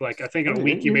to make. Like I think in a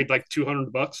week you made like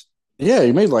 $200. Yeah,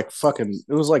 you made like fucking.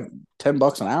 It was like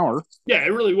 $10 an hour. Yeah, it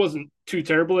really wasn't too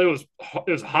terrible. It was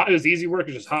hot. It was easy work.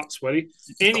 It was just hot and sweaty.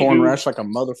 Corn rash like a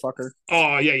motherfucker.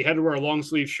 Oh yeah, you had to wear a long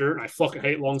sleeve shirt. And I fucking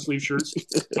hate long sleeve shirts.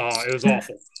 It was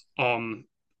awful.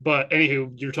 But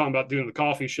anywho, you're talking about doing the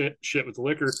coffee shit with the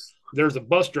liquor. There's a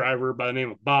bus driver by the name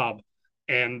of Bob,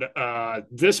 and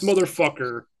this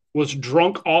motherfucker was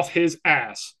drunk off his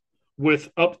ass with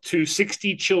up to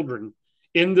 60 children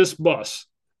in this bus,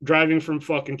 driving from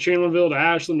fucking Chandlerville to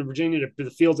Ashland to Virginia to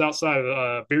the fields outside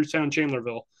of Beardstown,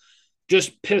 Chandlerville,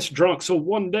 just pissed drunk. So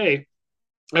one day,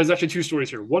 there's actually two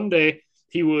stories here. One day,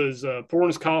 he was pouring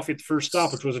his coffee at the first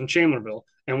stop, which was in Chandlerville,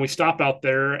 and we stopped out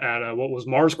there at what was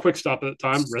Mars Quick Stop at the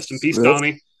time. Rest in peace,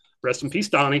 Donnie. Rest in peace,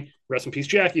 Donnie. Rest in peace,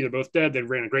 Jackie. They're both dead. They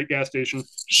ran a great gas station.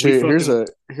 Shit,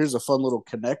 here's a fun little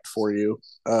connect for you.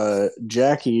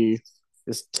 Jackie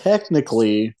is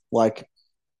technically like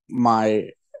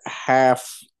my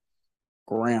half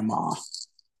grandma.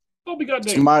 Oh, be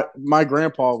goddamn. My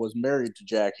grandpa was married to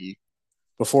Jackie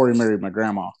before he married my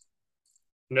grandma.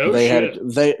 No they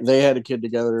shit. They had a kid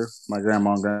together. My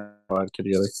grandma and grandpa had a kid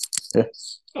together. Yeah.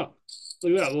 Oh,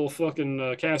 look at that little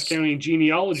fucking Cass County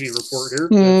genealogy report here.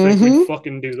 Mm-hmm. I think we'd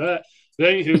fucking do that. But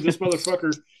anywho, this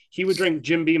motherfucker, he would drink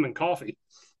Jim Beam and coffee.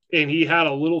 And he had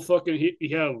a little fucking, he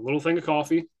had a little thing of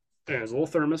coffee and his little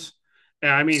thermos.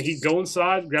 And I mean, he'd go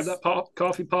inside, grab that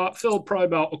coffee pot, fill probably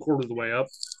about a quarter of the way up.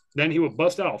 Then he would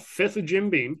bust out a fifth of Jim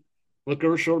Beam, look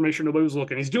over his shoulder, make sure nobody was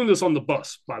looking. He's doing this on the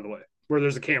bus, by the way, where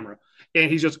there's a camera. And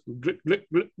he's just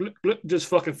just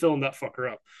fucking filling that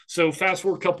fucker up. So fast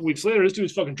forward a couple weeks later, this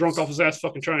dude's fucking drunk off his ass,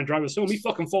 fucking trying to drive us home. He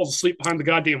fucking falls asleep behind the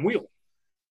goddamn wheel.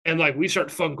 And like we start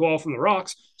to fucking go off from the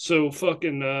rocks. So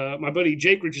fucking my buddy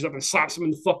Jake reaches up and slaps him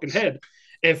in the fucking head.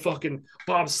 And fucking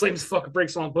Bob slams fucking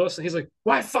brakes on the bus. And he's like,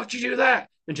 "Why the fuck did you do that?"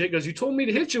 And Jake goes, "You told me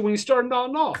to hit you when you started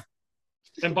nodding off."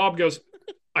 And Bob goes,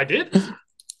 "I did?"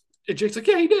 And Jake's like,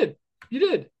 "Yeah, you did. You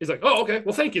did." He's like, "Oh, okay.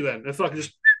 Well, thank you then." And fucking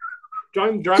just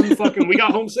driving fucking, we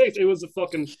got home safe. It was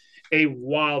a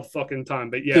wild fucking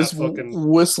time. But yeah, just fucking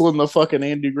whistling the fucking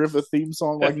Andy Griffith theme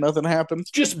song like nothing happened.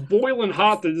 Just boiling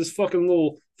hot that this fucking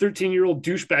little 13-year-old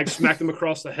douchebag smacked him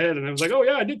across the head. And I was like, "Oh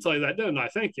yeah, I did tell you that, didn't I?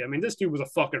 Thank you." I mean, this dude was a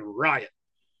fucking riot.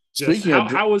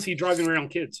 How was he driving around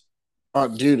kids?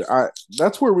 Dude,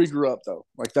 that's where we grew up though.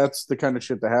 Like that's the kind of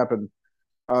shit that happened.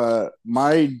 Was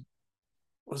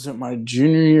it my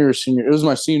junior year or senior? It was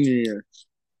my senior year.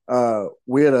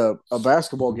 We had a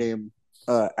basketball game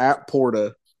at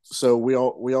Porta, so we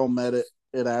all met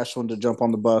at Ashland to jump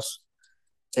on the bus,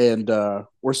 and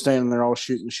we're standing there all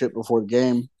shooting shit before the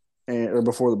game or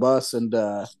before the bus, and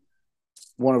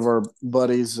one of our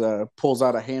buddies pulls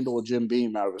out a handle of Jim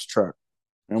Beam out of his truck,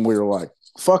 and we were like,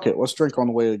 "Fuck it, let's drink on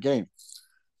the way to the game."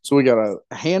 So we got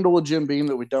a handle of Jim Beam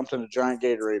that we dumped in a giant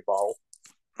Gatorade bottle,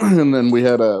 and then we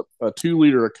had a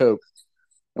 2-liter of Coke.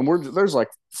 And there's like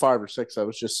 5 or 6 of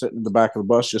us just sitting in the back of the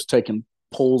bus, just taking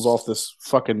pulls off this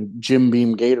fucking Jim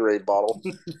Beam Gatorade bottle.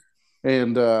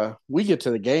 And we get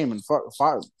to the game and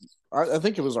I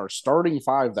think it was our starting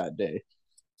 5 that day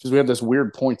because we had this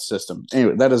weird point system.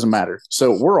 Anyway, that doesn't matter.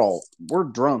 So we're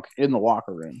drunk in the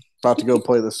locker room, about to go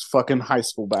play this fucking high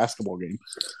school basketball game.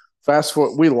 Fast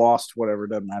forward, we lost, whatever,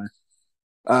 doesn't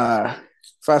matter.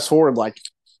 Fast forward like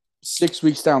 6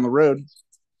 weeks down the road,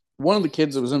 one of the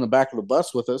kids that was in the back of the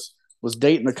bus with us was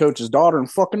dating the coach's daughter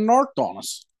and fucking narked on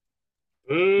us.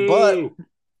 Ooh. But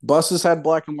buses had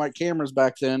black and white cameras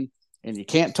back then, and you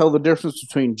can't tell the difference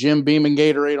between Jim Beam and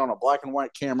Gatorade on a black and white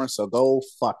camera, so go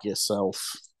fuck yourself.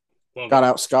 Got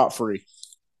out scot-free.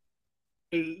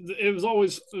 It was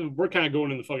always, we're kind of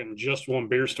going into fucking just one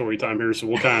beer story time here, so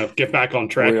we'll kind of get back on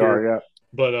track here. Yeah.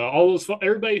 But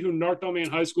everybody who narked on me in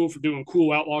high school for doing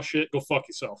cool outlaw shit, go fuck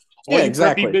yourself. All yeah, you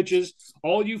exactly. preppy bitches,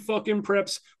 all you fucking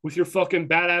preps with your fucking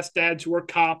badass dads who are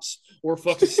cops or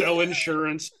fucking sell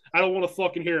insurance. I don't want to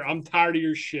fucking hear it. I'm tired of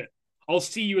your shit. I'll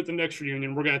see you at the next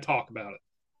reunion. We're going to talk about it.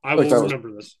 I will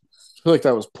remember this. I feel like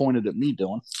that was pointed at me,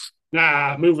 Dylan.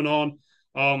 Nah, moving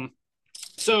on.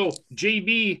 So,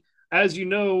 JB, as you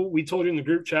know, we told you in the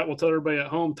group chat, we'll tell everybody at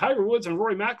home, Tiger Woods and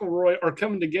Rory McIlroy are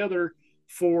coming together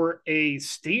for a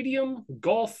stadium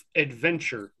golf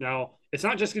adventure. Now, it's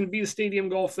not just going to be the stadium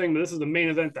golf thing, but this is the main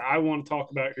event that I want to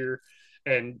talk about here.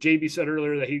 And JB said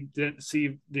earlier that he didn't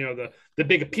see, the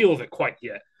big appeal of it quite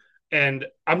yet. And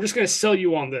I'm just going to sell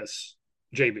you on this,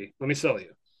 JB. Let me sell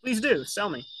you. Please do. Sell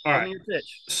me. All right. Give me your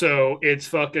pitch. So it's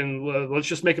fucking, let's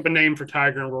just make up a name for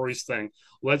Tiger and Rory's thing.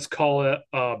 Let's call it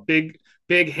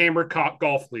Big Hammer Cock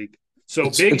Golf League. So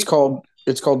it's called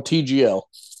TGL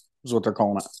is what they're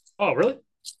calling it. Oh, really?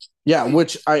 Yeah,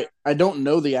 which I don't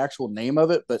know the actual name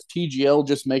of it, but TGL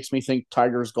just makes me think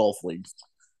Tiger's Golf League.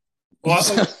 Well,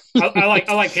 I like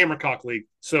Hammercock League.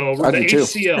 So the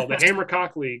HCL, the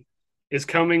Hammercock League, is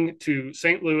coming to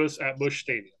St. Louis at Busch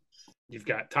Stadium. You've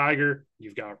got Tiger,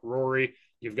 you've got Rory,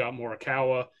 you've got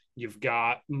Morikawa, you've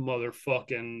got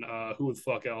motherfucking who the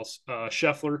fuck else?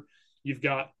 Scheffler. You've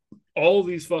got all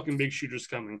these fucking big shooters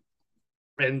coming,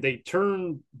 and they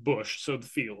turn Busch, so the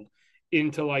field,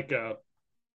 into like a.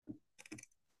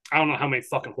 I don't know how many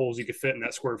fucking holes you could fit in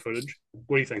that square footage.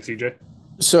 What do you think, CJ?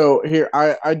 So here,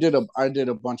 I did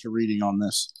a bunch of reading on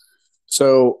this.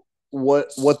 So what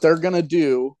they're gonna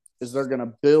do is they're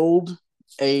gonna build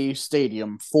a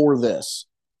stadium for this.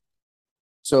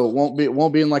 So it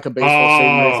won't be in like a baseball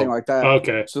stadium or anything like that.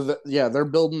 Okay. So they're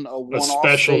building a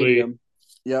one-off stadium.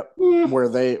 Yep, where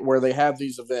they have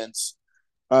these events.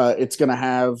 It's gonna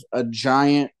have a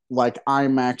giant like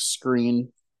IMAX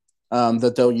screen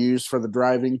that they'll use for the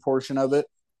driving portion of it,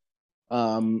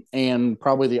 and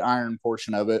probably the iron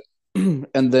portion of it.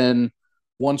 And then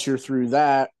once you're through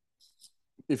that,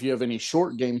 if you have any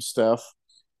short game stuff,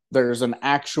 there's an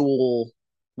actual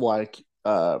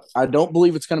I don't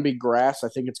believe it's going to be grass. I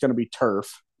think it's going to be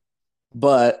turf,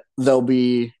 but there'll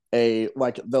be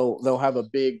they'll have a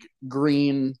big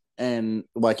green and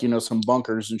some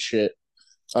bunkers and shit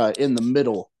in the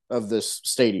middle of this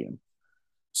stadium.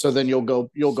 So then you'll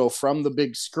go from the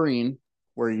big screen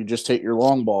where you just hit your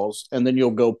long balls, and then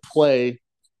you'll go play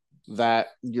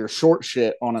your short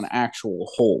shit on an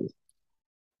actual hole.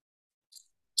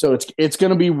 So it's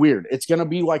going to be weird. It's going to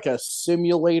be like a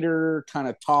simulator kind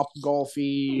of top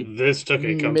golfy. This took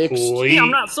a complete. Yeah,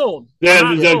 I'm not sold.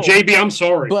 JB, I'm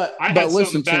sorry, but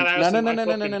listen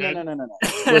to no.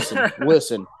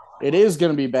 Listen. It is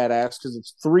going to be badass because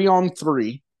it's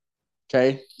 3-on-3.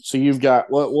 Okay, so you've got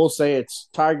we'll say it's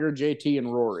Tiger, JT,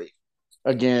 and Rory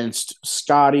against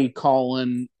Scotty,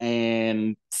 Colin,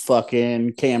 and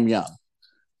fucking Cam Young.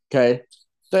 Okay,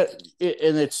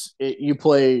 you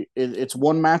play. It's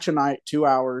one match a night, 2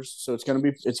 hours, so it's gonna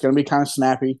be kind of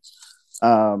snappy.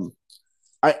 I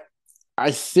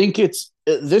think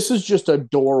this is just a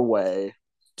doorway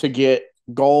to get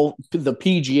golf, the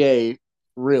PGA,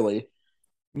 really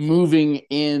moving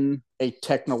in a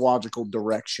technological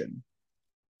direction.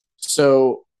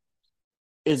 So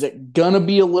is it going to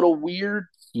be a little weird?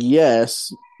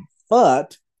 Yes.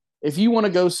 But if you want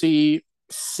to go see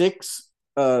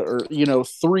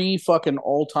 3 fucking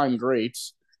all-time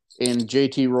greats in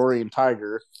JT, Rory, and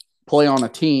Tiger play on a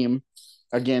team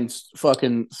against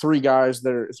fucking 3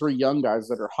 young guys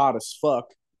that are hot as fuck,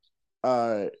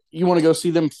 you want to go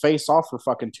see them face off for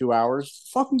fucking 2 hours,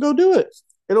 fucking go do it.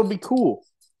 It'll be cool.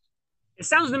 It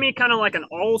sounds to me kind of like an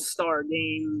all-star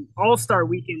game, all-star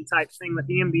weekend type thing with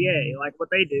the NBA, like what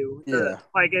they do. Yeah.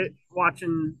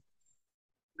 Watching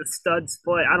the studs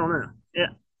play. I don't know. Yeah.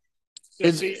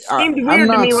 It seemed weird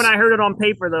to me when I heard it on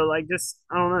paper, though. Like, just,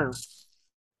 I don't know.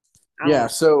 Yeah,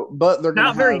 so, but they're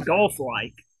not very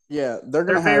golf-like. Yeah, they're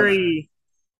going to have...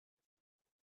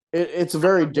 It's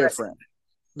very different.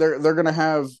 They're going to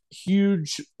have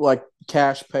huge,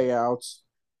 cash payouts.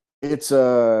 It's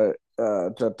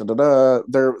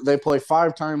they play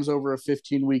 5 times over a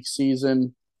 15-week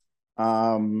season.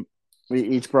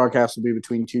 Each broadcast will be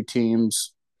between 2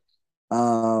 teams.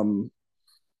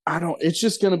 It's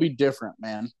just going to be different,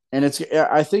 man. And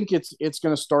I think it's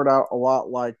going to start out a lot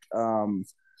like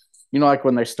like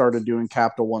when they started doing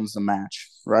Capital One's the Match,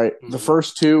 right? Mm-hmm. The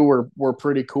first 2 were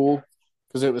pretty cool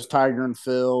because it was Tiger and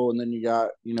Phil, and then you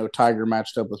got Tiger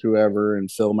matched up with whoever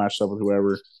and Phil matched up with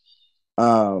whoever.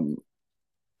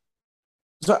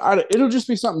 So it'll just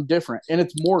be something different, and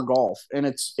it's more golf, and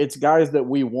it's guys that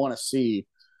we want to see,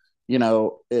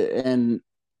 and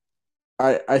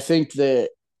I think that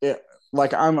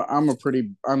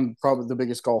I'm probably the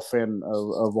biggest golf fan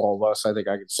of all of us. I think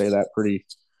I could say that pretty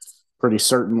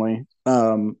certainly.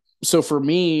 So for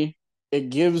me, it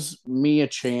gives me a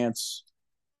chance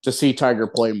to see Tiger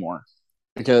play more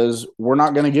because we're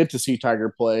not going to get to see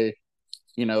Tiger play,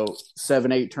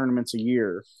 7-8 tournaments a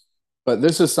year. But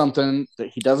this is something that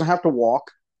he doesn't have to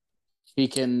walk. He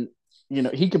can,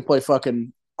 he can play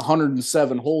fucking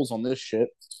 107 holes on this shit,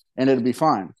 and it'll be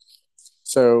fine.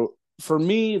 So for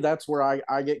me, that's where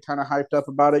I get kind of hyped up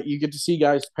about it. You get to see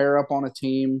guys pair up on a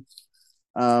team.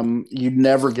 You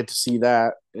never get to see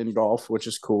that in golf, which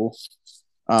is cool.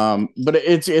 But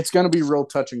it's going to be real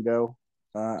touch and go.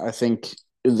 I think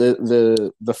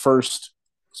the first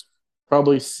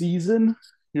probably season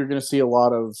you're going to see a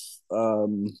lot of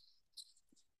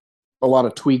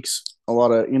tweaks, a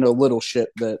lot of little shit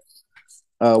that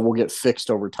will get fixed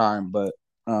over time. But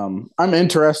I'm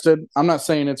interested. I'm not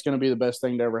saying it's going to be the best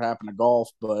thing to ever happen to golf,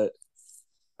 but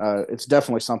it's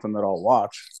definitely something that I'll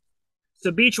watch.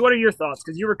 So, Beach, what are your thoughts?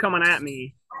 Because you were coming at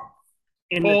me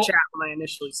in the Well, chat when I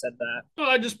initially said that.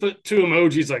 I just put two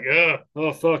emojis like,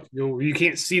 oh fuck, you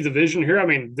can't see the vision here. I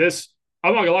mean, this.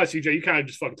 I'm not gonna lie, CJ. You kind of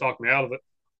just fucking talked me out of it.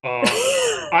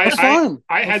 That's fine.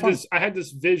 I That's fine. I had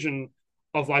this vision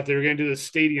of like they were gonna do this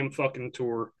stadium fucking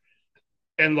tour,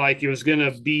 and like it was gonna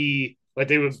be like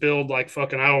they would build like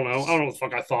fucking I don't know what the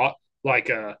fuck I thought like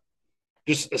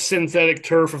just a synthetic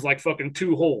turf of like fucking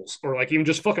two holes or like even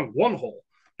just fucking one hole.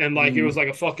 And like it was like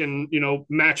a fucking,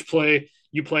 match play.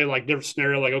 You play like different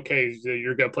scenario, like, okay,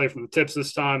 you're gonna play from the tips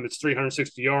this time, it's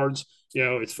 360 yards,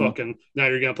 it's fucking now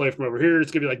you're gonna play from over here.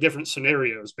 It's gonna be like different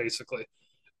scenarios basically.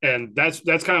 And that's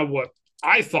kind of what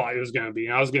I thought it was going to be.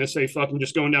 I was going to say fucking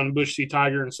just going down the bush, see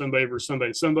Tiger and somebody versus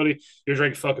somebody. You're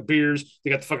drinking fucking beers. They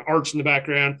got the fucking arch in the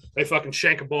background. They fucking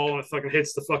shank a ball and it fucking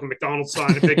hits the fucking McDonald's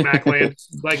sign at Big Mac Land.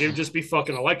 Like it would just be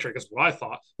fucking electric. Is what I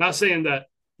thought. Not saying that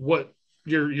what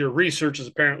your research is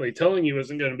apparently telling you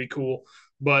isn't going to be cool,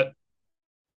 but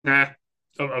nah,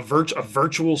 a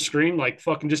virtual screen like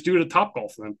fucking just do it at Top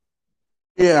Golf then.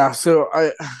 Yeah, so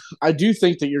I do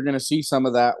think that you're going to see some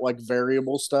of that like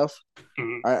variable stuff.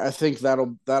 Mhm. I think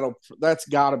that's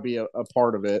got to be a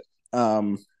part of it.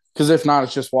 Because if not,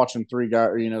 it's just watching three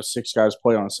guys or six guys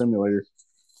play on a simulator.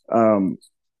 Um,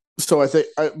 so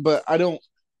but I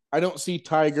don't see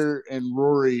Tiger and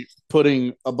Rory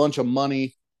putting a bunch of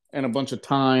money and a bunch of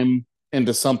time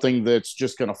into something that's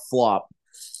just going to flop.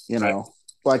 You Right. know,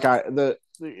 like the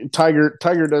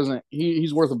Tiger doesn't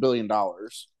he's worth $1 billion,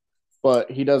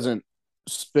 but he doesn't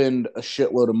spend a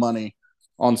shitload of money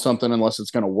on something unless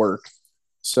it's going to work.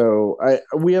 So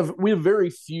we have very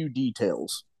few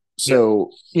details. So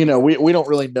we don't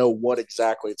really know what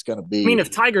exactly it's going to I mean, be.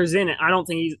 if Tiger's in it, I don't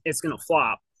think it's going to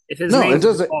flop. If his No, it name's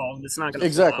doesn't involved, it's not going to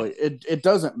exactly. flop. It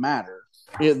doesn't matter.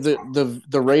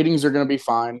 The ratings are going to be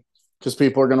fine because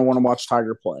people are going to want to watch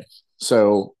Tiger play.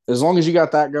 So as long as you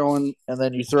got that going, and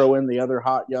then you throw in the other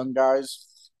hot young guys,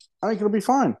 I think it'll be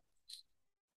fine.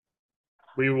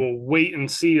 We will wait and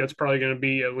see. That's probably going to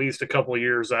be at least a couple of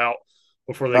years out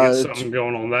before they get something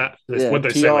going on that. Yeah, What they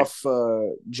tee say, like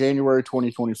off January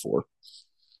 2024.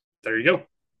 there you go.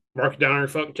 Mark it down on your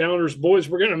fucking calendars, boys.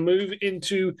 We're going to move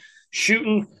into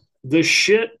shooting the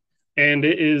shit, and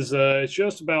it is it's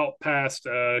just about past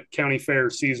county fair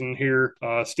season here.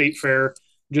 State fair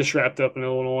just wrapped up in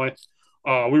Illinois.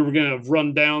 We were going to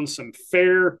run down some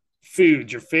fair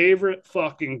foods, your favorite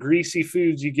fucking greasy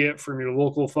foods you get from your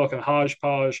local fucking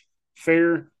hodgepodge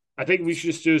fair. I think we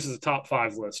should just do this as a top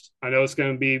 5 list. I know it's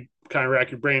going to be kind of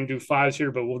rack your brain, do fives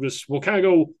here, but we'll kind of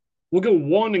go. We'll go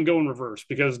one and go in reverse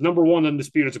because number one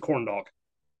undisputed is a corn dog.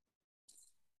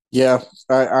 Yeah,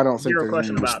 I don't think Zero there's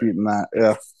question any about disputing that.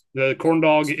 Yeah. The corn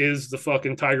dog is the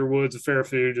fucking Tiger Woods of fair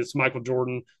food. It's Michael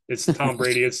Jordan. It's Tom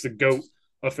Brady. It's the GOAT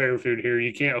of fair food here.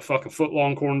 You can't a fucking foot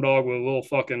long corn dog with a little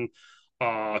fucking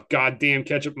goddamn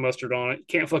ketchup and mustard on it. You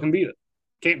can't fucking beat it.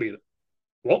 Can't beat it.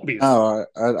 Won't beat it. Oh,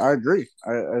 I agree.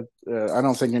 I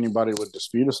don't think anybody would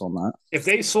dispute us on that. If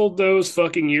they sold those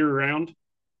fucking year round,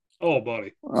 oh,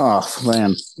 buddy. Oh,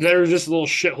 man. There's just a little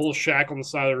shithole shack on the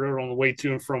side of the road on the way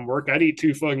to and from work. I'd eat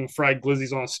 2 fucking fried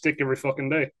glizzies on a stick every fucking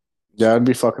day. Yeah, I'd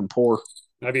be fucking poor.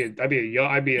 I'd be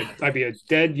a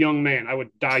dead young man. I would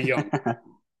die young.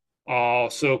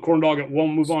 So corn dog at 1.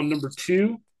 Move on number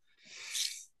 2.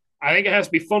 I think it has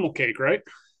to be funnel cake, right?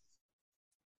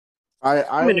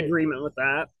 I'm in agreement with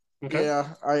that. Okay.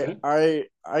 Yeah,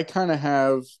 I kind of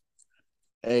have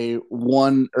a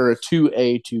 1 or a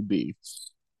 2A, 2B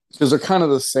because they're kind of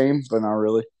the same, but not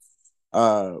really.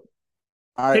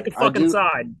 Pick a fucking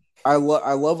side. I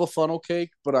love a funnel cake,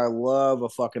 but I love a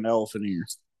fucking elephant ear.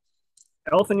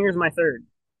 Elephant ear is my 3rd.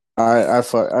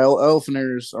 Elephant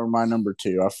ears are my number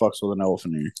 2. I fucks with an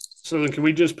elephant ear. So then, can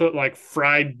we just put like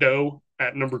fried dough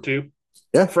at number 2?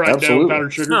 Yeah, fried absolutely. dough,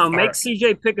 powdered sugar. No, make right.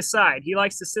 CJ pick a side. He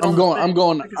likes to sit. I'm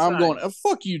going.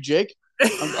 Fuck you, Jake.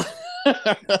 All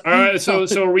right, so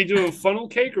are we doing funnel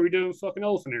cake or are we doing fucking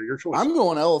elephant ear? Your choice. I'm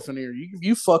going elephant ear.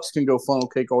 You fucks can go funnel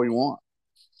cake all you want.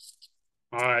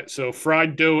 All right, so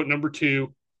fried dough at number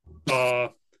 2.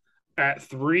 At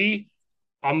 3,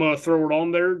 I'm gonna throw it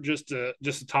on there just to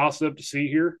toss it up to see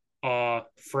here.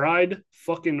 Fried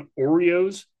fucking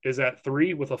Oreos is at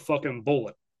 3 with a fucking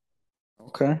bullet.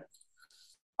 Okay.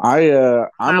 I'm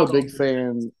I'm a out on big that.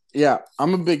 fan. Yeah,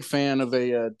 I'm a big fan of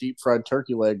a deep fried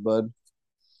turkey leg, bud.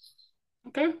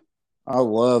 Okay. I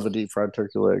love a deep fried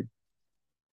turkey leg.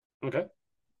 Okay.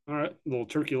 All right. Little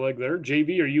turkey leg there.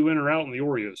 JV, are you in or out on the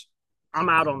Oreos? I'm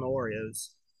out on the Oreos.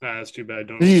 Nah, that's too bad.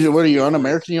 Don't What are you, for you.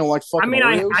 un-American? You don't like I fucking mean,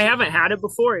 I Oreos? haven't had it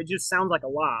before. It just sounds like a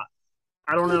lot.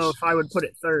 I don't know if I would put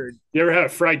it third. You ever had a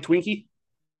fried Twinkie?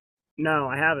 No,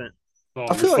 I haven't. Oh, I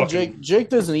you're feel like fucking. Jake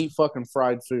doesn't eat fucking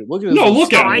fried food. Look at his No, little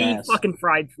look Oh, at I him. skinny eat ass. fucking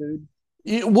fried food.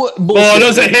 What Oh, bullshit,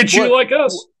 does it Jake? hit you like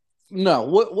us? No,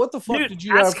 what the fuck Dude, did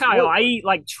you ask have? Kyle. I eat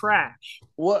like trash.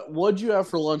 What'd you have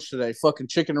for lunch today? Fucking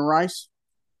chicken and rice?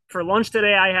 For lunch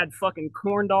today, I had fucking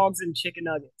corn dogs and chicken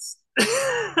nuggets.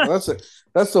 That's a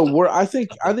that's the word. I think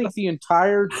the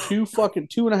entire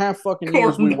 2.5 fucking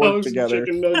years we Corn worked dogs and together,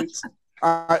 chicken nuggets.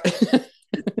 I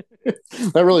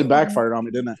that really backfired on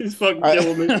me, didn't it? He's fucking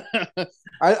killing me.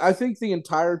 I think the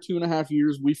entire 2.5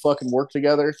 years we fucking worked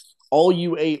together, all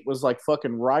you ate was like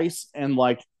fucking rice and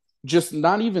like just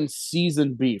not even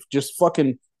seasoned beef, just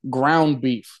fucking ground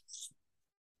beef.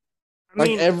 I Like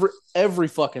mean, every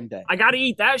fucking day. I gotta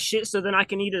eat that shit so then I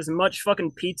can eat as much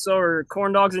fucking pizza or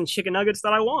corn dogs and chicken nuggets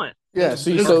that I want. Yeah,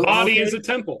 see, His so body is a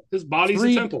temple. His body's a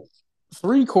three temple.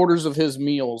 3/4 of his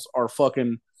meals are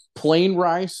fucking plain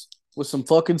rice with some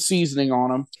fucking seasoning on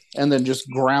them, and then just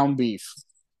ground beef.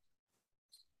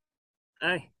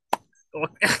 Hey,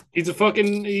 He's a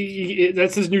fucking.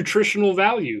 That's his nutritional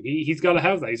value. He's got to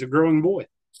have that. He's a growing boy.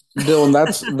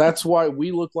 Dylan, that's why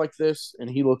we look like this, and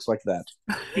he looks like that.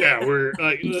 Yeah, we're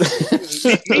like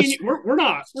we're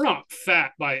not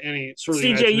fat by any sort of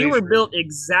CJ, you were imagination. built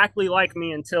exactly like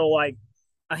me until like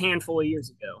a handful of years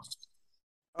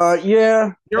ago.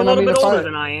 Yeah, You're a and I little mean, bit older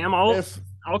than I am. if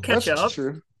I'll catch that's up.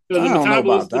 true, The I don't know metabolism,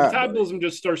 about the that, buddy. metabolism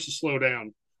just starts to slow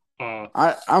down.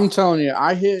 I'm telling you,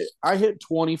 I hit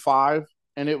 25,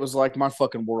 and it was like my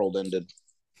fucking world ended.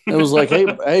 It was like,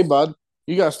 hey, bud,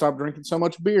 you gotta stop drinking so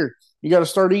much beer. You gotta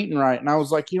start eating right. And I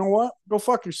was like, you know what? Go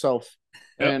fuck yourself.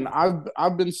 Yep. And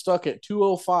I've been stuck at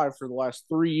 205 for the last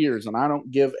 3 years, and I don't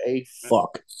give a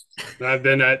fuck. I've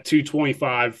been at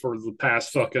 225 for the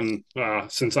past fucking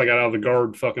since I got out of the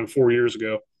guard fucking 4 years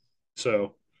ago.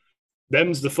 So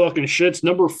them's the fucking shits.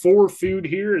 Number 4 food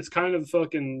here. It's kind of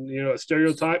fucking a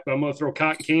stereotype, but I'm gonna throw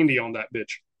cotton candy on that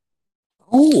bitch.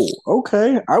 Oh,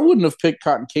 okay. I wouldn't have picked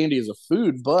cotton candy as a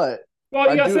food, but Well,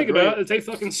 you I gotta do think agree. about it. They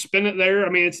fucking spin it there. I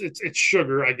mean, it's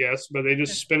sugar, I guess, but they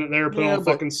just spin it there, put it on Yeah, a but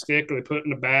fucking stick, or they put it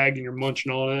in a bag, and you're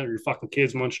munching on it, or your fucking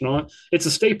kids munching on it. It's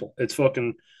a staple. It's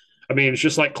fucking. I mean, it's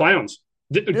just like clowns.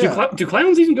 yeah, Do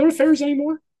clowns even go to fairs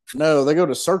anymore? no, they go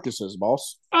to circuses,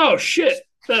 boss. Oh shit!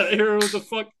 Here, what the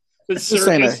fuck? The This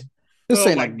ain't a circus. this Oh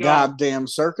ain't my a god. goddamn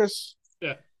circus.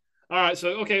 Yeah. All right.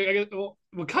 So okay, I guess, well,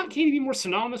 would cotton candy be more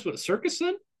synonymous with a circus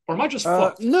then, or am I just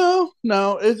fucked? No,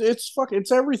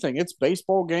 it's everything. It's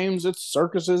baseball games, it's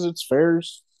circuses, it's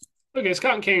fairs. Okay, it's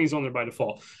cotton candy's on there by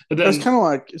default, but It's then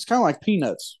kind of like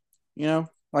peanuts, you know,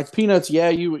 like peanuts. Yeah,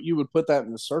 you would put that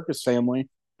in the circus family,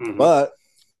 mhm. but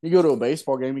you go to a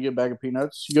baseball game, you get a bag of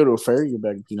peanuts. You go to a fair, you get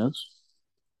a bag of peanuts.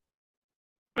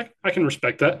 I can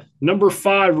respect that. Number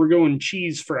 5, we're going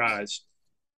cheese fries.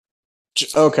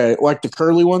 Okay, like the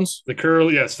curly ones. The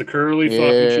curly fucking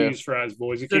Yeah. cheese fries,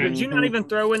 boys. You So can't. did you not even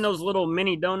throw in those little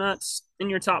mini donuts in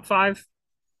your top 5?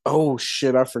 Oh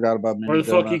shit, I forgot about Where mini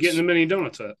the fuck are you getting donuts. the mini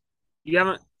donuts at? You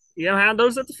haven't had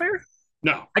those at the fair?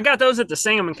 No. I got those at the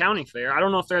Sangamon County Fair. I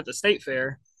don't know if they're at the state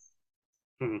fair.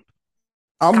 Hmm.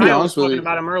 I'll be Kyle was honest with talking you.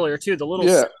 about them earlier too. The little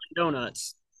Yeah,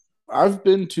 donuts. I've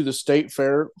been to the state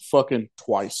fair fucking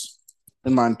twice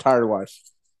in my entire life.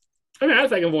 I mean, I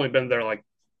think I've only been there like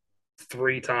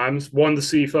 3 times. One to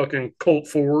see fucking Colt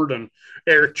Ford and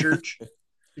Eric Church.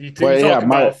 You Well, yeah, talk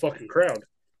about a fucking crowd.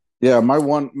 the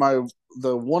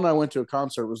one I went to a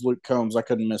concert was Luke Combs. I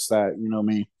couldn't miss that. You know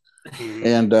me. Mhm.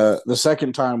 And the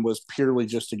second time was purely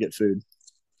just to get food.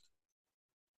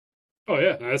 Oh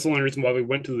yeah, that's the only reason why we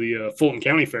went to the Fulton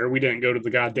County Fair. We didn't go to the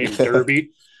goddamn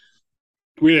Derby.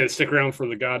 We didn't stick around for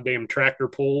the goddamn tractor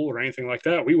pull or anything like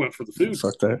that. We went for the food.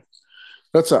 Fuck that.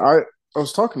 I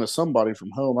was talking to somebody from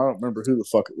home. I don't remember who the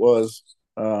fuck it was.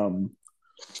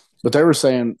 But they were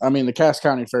saying, I mean, the Cass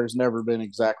County Fair's never been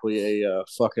exactly a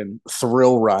fucking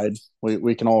thrill ride.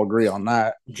 We can all agree on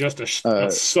that. Just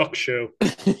a suck show.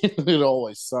 It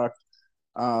always sucked.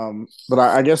 But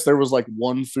I guess there was like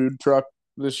one food truck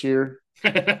this year,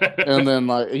 and then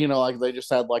like they just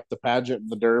had like the pageant and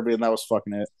the derby, and that was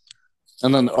fucking it.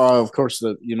 And then of course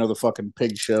the fucking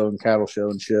pig show and cattle show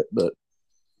and shit. But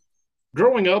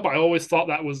growing up, I always thought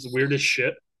that was the weirdest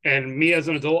shit. And me as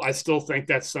an adult, I still think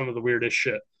that's some of the weirdest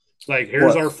shit. Like,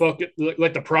 here's What? our fucking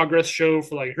like the progress show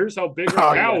for like, here's how big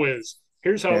our Oh yeah, cow is.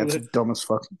 Here's yeah. how It's dumb as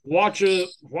fuck. watch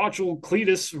old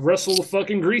Cletus wrestle the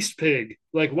fucking grease pig.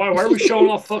 Like, why are we showing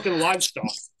off fucking livestock?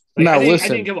 Like, Now I didn't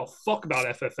listen. give a fuck about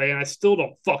FFA, and I still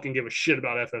don't fucking give a shit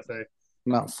about FFA.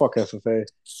 No, fuck FFA.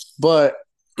 But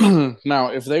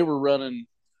now, if they were running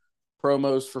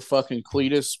promos for fucking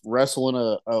Cletus wrestling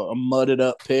a mudded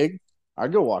up pig,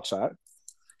 I'd go watch that.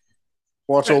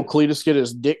 Watch old And Cletus get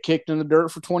his dick kicked in the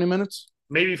dirt for 20 minutes.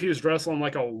 maybe if he was wrestling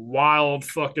like a wild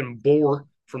fucking boar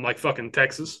from like fucking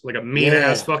Texas, like a mean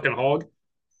ass Yeah. fucking hog,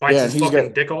 bites Yeah, and his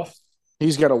fucking dick off.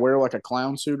 he's got to wear like a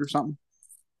clown suit or something.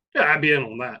 Yeah, I'd be in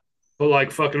on that. But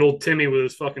like fucking old Timmy with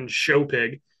his fucking show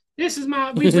pig. This is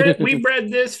my we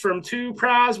bred this from 2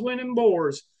 prize winning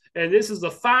boars. And this is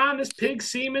the finest pig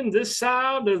semen this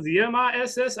side of the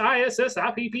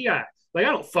MISSISSIPPI. Like, I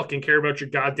don't fucking care about your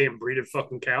goddamn breeded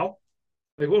fucking cow.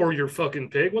 Like, or your fucking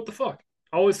pig. What the fuck?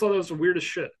 I always thought that was the weirdest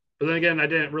shit. But then again, I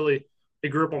didn't really. I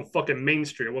grew up on fucking Main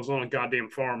Street. I wasn't on a goddamn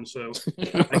farm. So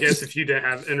I guess if you didn't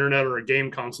have internet or a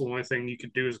game console, the only thing you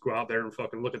could do is go out there and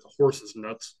fucking look at the horses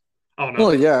nuts. I don't know.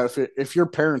 Well, yeah, if your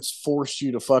parents forced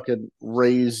you to fucking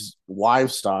raise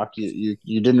livestock, you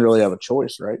didn't really have a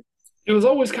choice, right? It was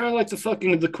always kind of like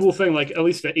the cool thing, like at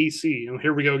least the AC. And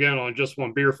here we go again on just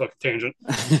one beer fucking tangent.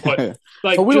 But But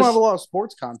like we don't have a just lot of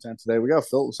sports content today. We got to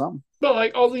fill it with something. but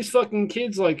like all these fucking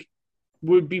kids like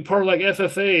would be part of like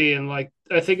FFA and like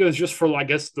I think it was just for like, I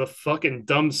guess the fucking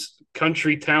dumb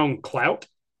country town clout,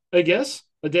 I guess.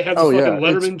 Like they have the Oh fucking yeah,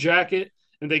 it's Letterman jacket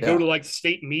and they go yeah. to like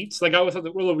state meets. Like I always thought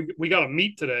that, well, we got a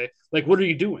meet today. Like, what are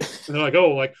you doing? And they're like,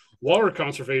 oh, like water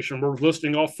conservation. We're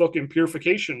listing off fucking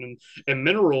purification and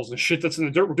minerals and shit that's in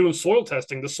the dirt. We're doing soil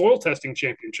testing, the soil testing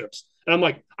championships. And I'm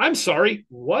like, I'm sorry,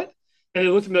 what? And they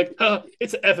looked at me like,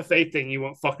 it's an FFA thing you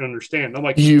won't fucking understand. I'm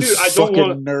like, You dude, I don't want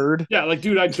fucking nerd. yeah, like,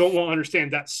 dude, I don't want to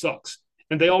understand. That sucks.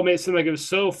 And they all made it seem like it was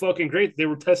so fucking great. They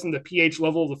were testing the pH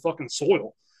level of the fucking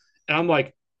soil. And I'm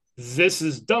like, this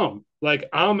is dumb. Like,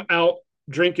 I'm out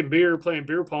drinking beer, playing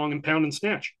beer pong, and pounding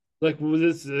snatch. Like, well,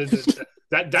 that's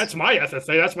my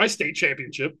FFA. That's my state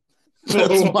championship.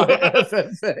 That's my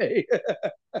FFA.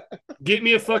 Get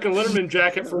me a fucking Letterman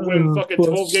jacket for winning fucking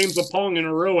 12 games of pong in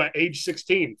a row at age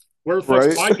 16. Where the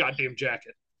fuck's Right. my goddamn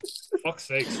jacket? Fuck's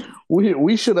sakes.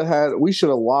 We should have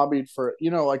lobbied for,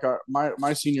 like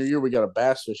my senior year we got a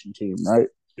bass fishing team, right?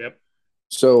 Yep.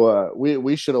 So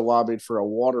we should have lobbied for a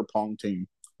water pong team.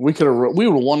 We would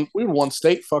have won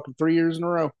state fucking 3 years in a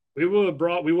row. We would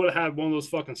have had one of those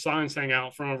fucking signs hang out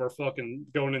in front of our fucking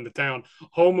going into town.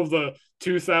 Home of the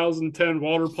 2010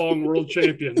 water pong world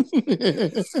champions.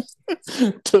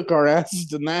 Took our asses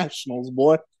to nationals,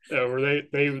 boy. Where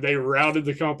they routed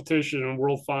the competition in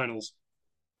world finals.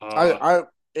 I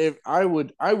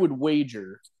would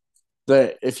wager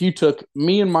that if you took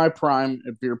me in my prime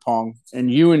at beer pong and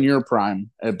you in your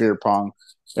prime at beer pong,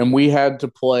 and we had to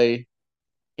play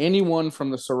anyone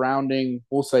from the surrounding,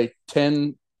 we'll say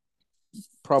 10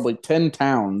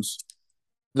 towns,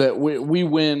 that we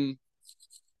win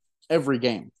every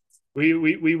game. We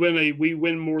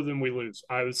win more than we lose.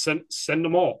 I would send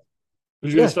them all.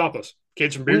 Who's Yeah. gonna stop us?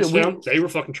 Kids from Beardstown, they were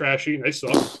fucking trashy. They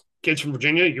suck. Kids from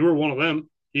Virginia, you were one of them.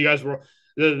 You guys were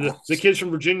the kids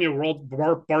from Virginia were all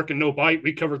barking no bite.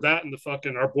 We covered that in the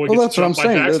fucking our boy Well, gets that's what I'm jumped by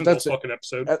saying. Jacksonville That's fucking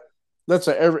episode.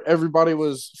 everybody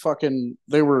was fucking.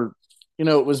 They were,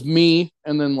 it was me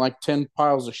and then like 10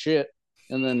 piles of shit,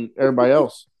 and then everybody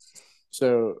else.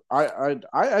 So I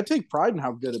take pride in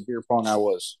how good at beer pong I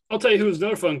was. I'll tell you who was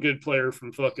another fun good player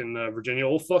from fucking Virginia.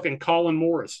 Old fucking Colin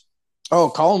Morris. Oh,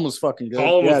 Colin was fucking good.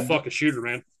 Colin was a fucking shooter,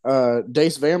 man.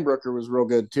 Dace Van Brooker was real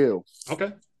good too.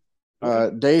 Okay.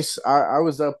 Dace, I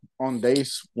was up on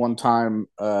Dace one time.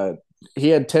 He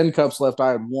had 10 cups left.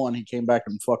 I had one. He came back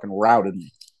and fucking routed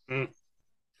me. Mm.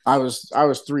 I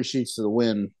was 3 sheets to the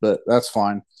win, but that's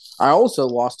fine. I also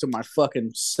lost to my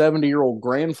fucking 70-year-old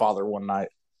grandfather one night.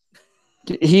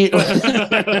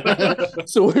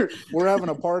 So we're having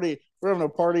a party. We're having a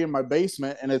party in my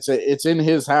basement, and it's in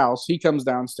his house. He comes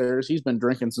downstairs. He's been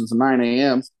drinking since 9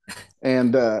 a.m.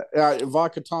 and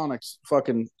vodka tonics,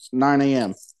 fucking 9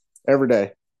 a.m. every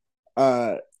day.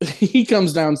 He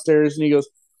comes downstairs and he goes,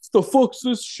 "The fuck's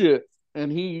this shit?"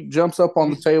 And he jumps up on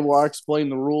the table. I explain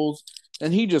the rules,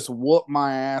 and he just whooped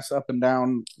my ass up and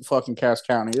down fucking Cass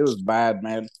County. It was bad,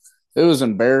 man. It was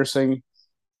embarrassing,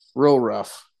 real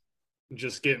rough.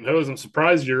 Just getting hosed. I'm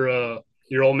surprised your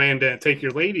old man didn't take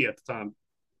your lady at the time.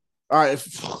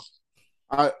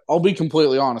 I'll be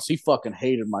completely honest. He fucking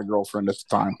hated my girlfriend at the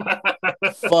time.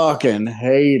 Fucking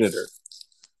hated her.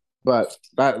 But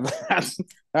that's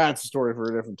a story for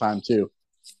a different time too.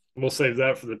 We'll save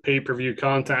that for the pay-per-view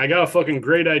content. I got a fucking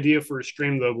great idea for a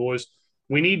stream though, boys.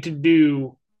 We need to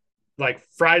do like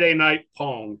Friday night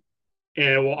Pong, and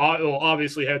it will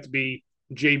obviously have to be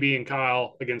JB and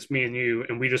Kyle against me and you,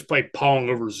 and we just play Pong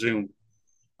over Zoom.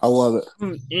 I love it.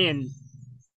 In.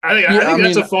 I think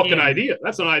that's a fucking idea.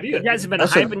 That's an idea. You guys have been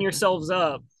hyping yourselves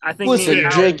up. I think. Listen,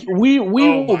 Jake, we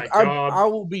will. God. I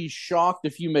will be shocked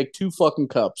if you make 2 fucking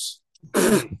cups.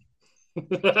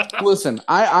 Listen,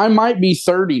 I might be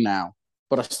 30 now,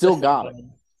 but I still got it.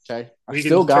 Okay,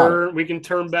 we can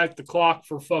turn back the clock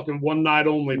for fucking one night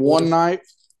only. One night,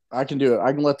 I can do it.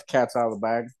 I can let the cats out of the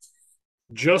bag.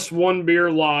 Just one beer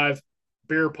live,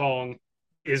 beer pong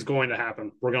is going to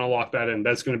happen. We're going to lock that in.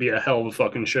 That's going to be a hell of a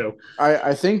fucking show.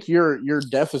 I think your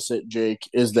deficit, Jake,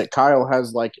 is that Kyle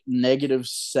has like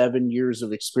 -7 years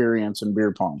of experience in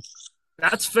beer pong.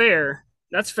 That's fair.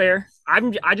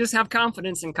 I just have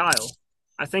confidence in Kyle.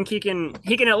 I think he can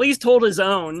at least hold his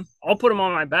own. I'll put him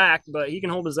on my back, but he can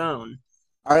hold his own.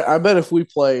 I bet if we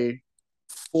play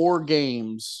 4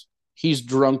 games, he's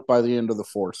drunk by the end of the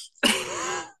 4th.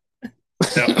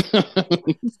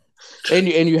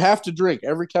 And you have to drink.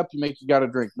 Every cup you make, you got to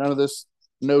drink. None of this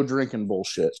no drinking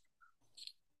bullshit.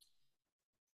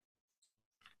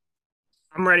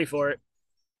 I'm ready for it.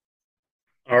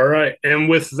 All right. And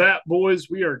with that, boys,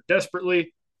 we are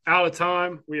desperately out of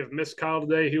time. We have missed Kyle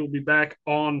today. He will be back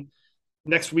on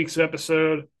next week's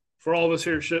episode. For all of us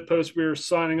here at Shitpost, we are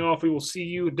signing off. We will see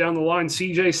you down the line.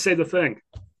 CJ, say the thing.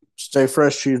 Stay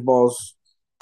fresh, cheese balls.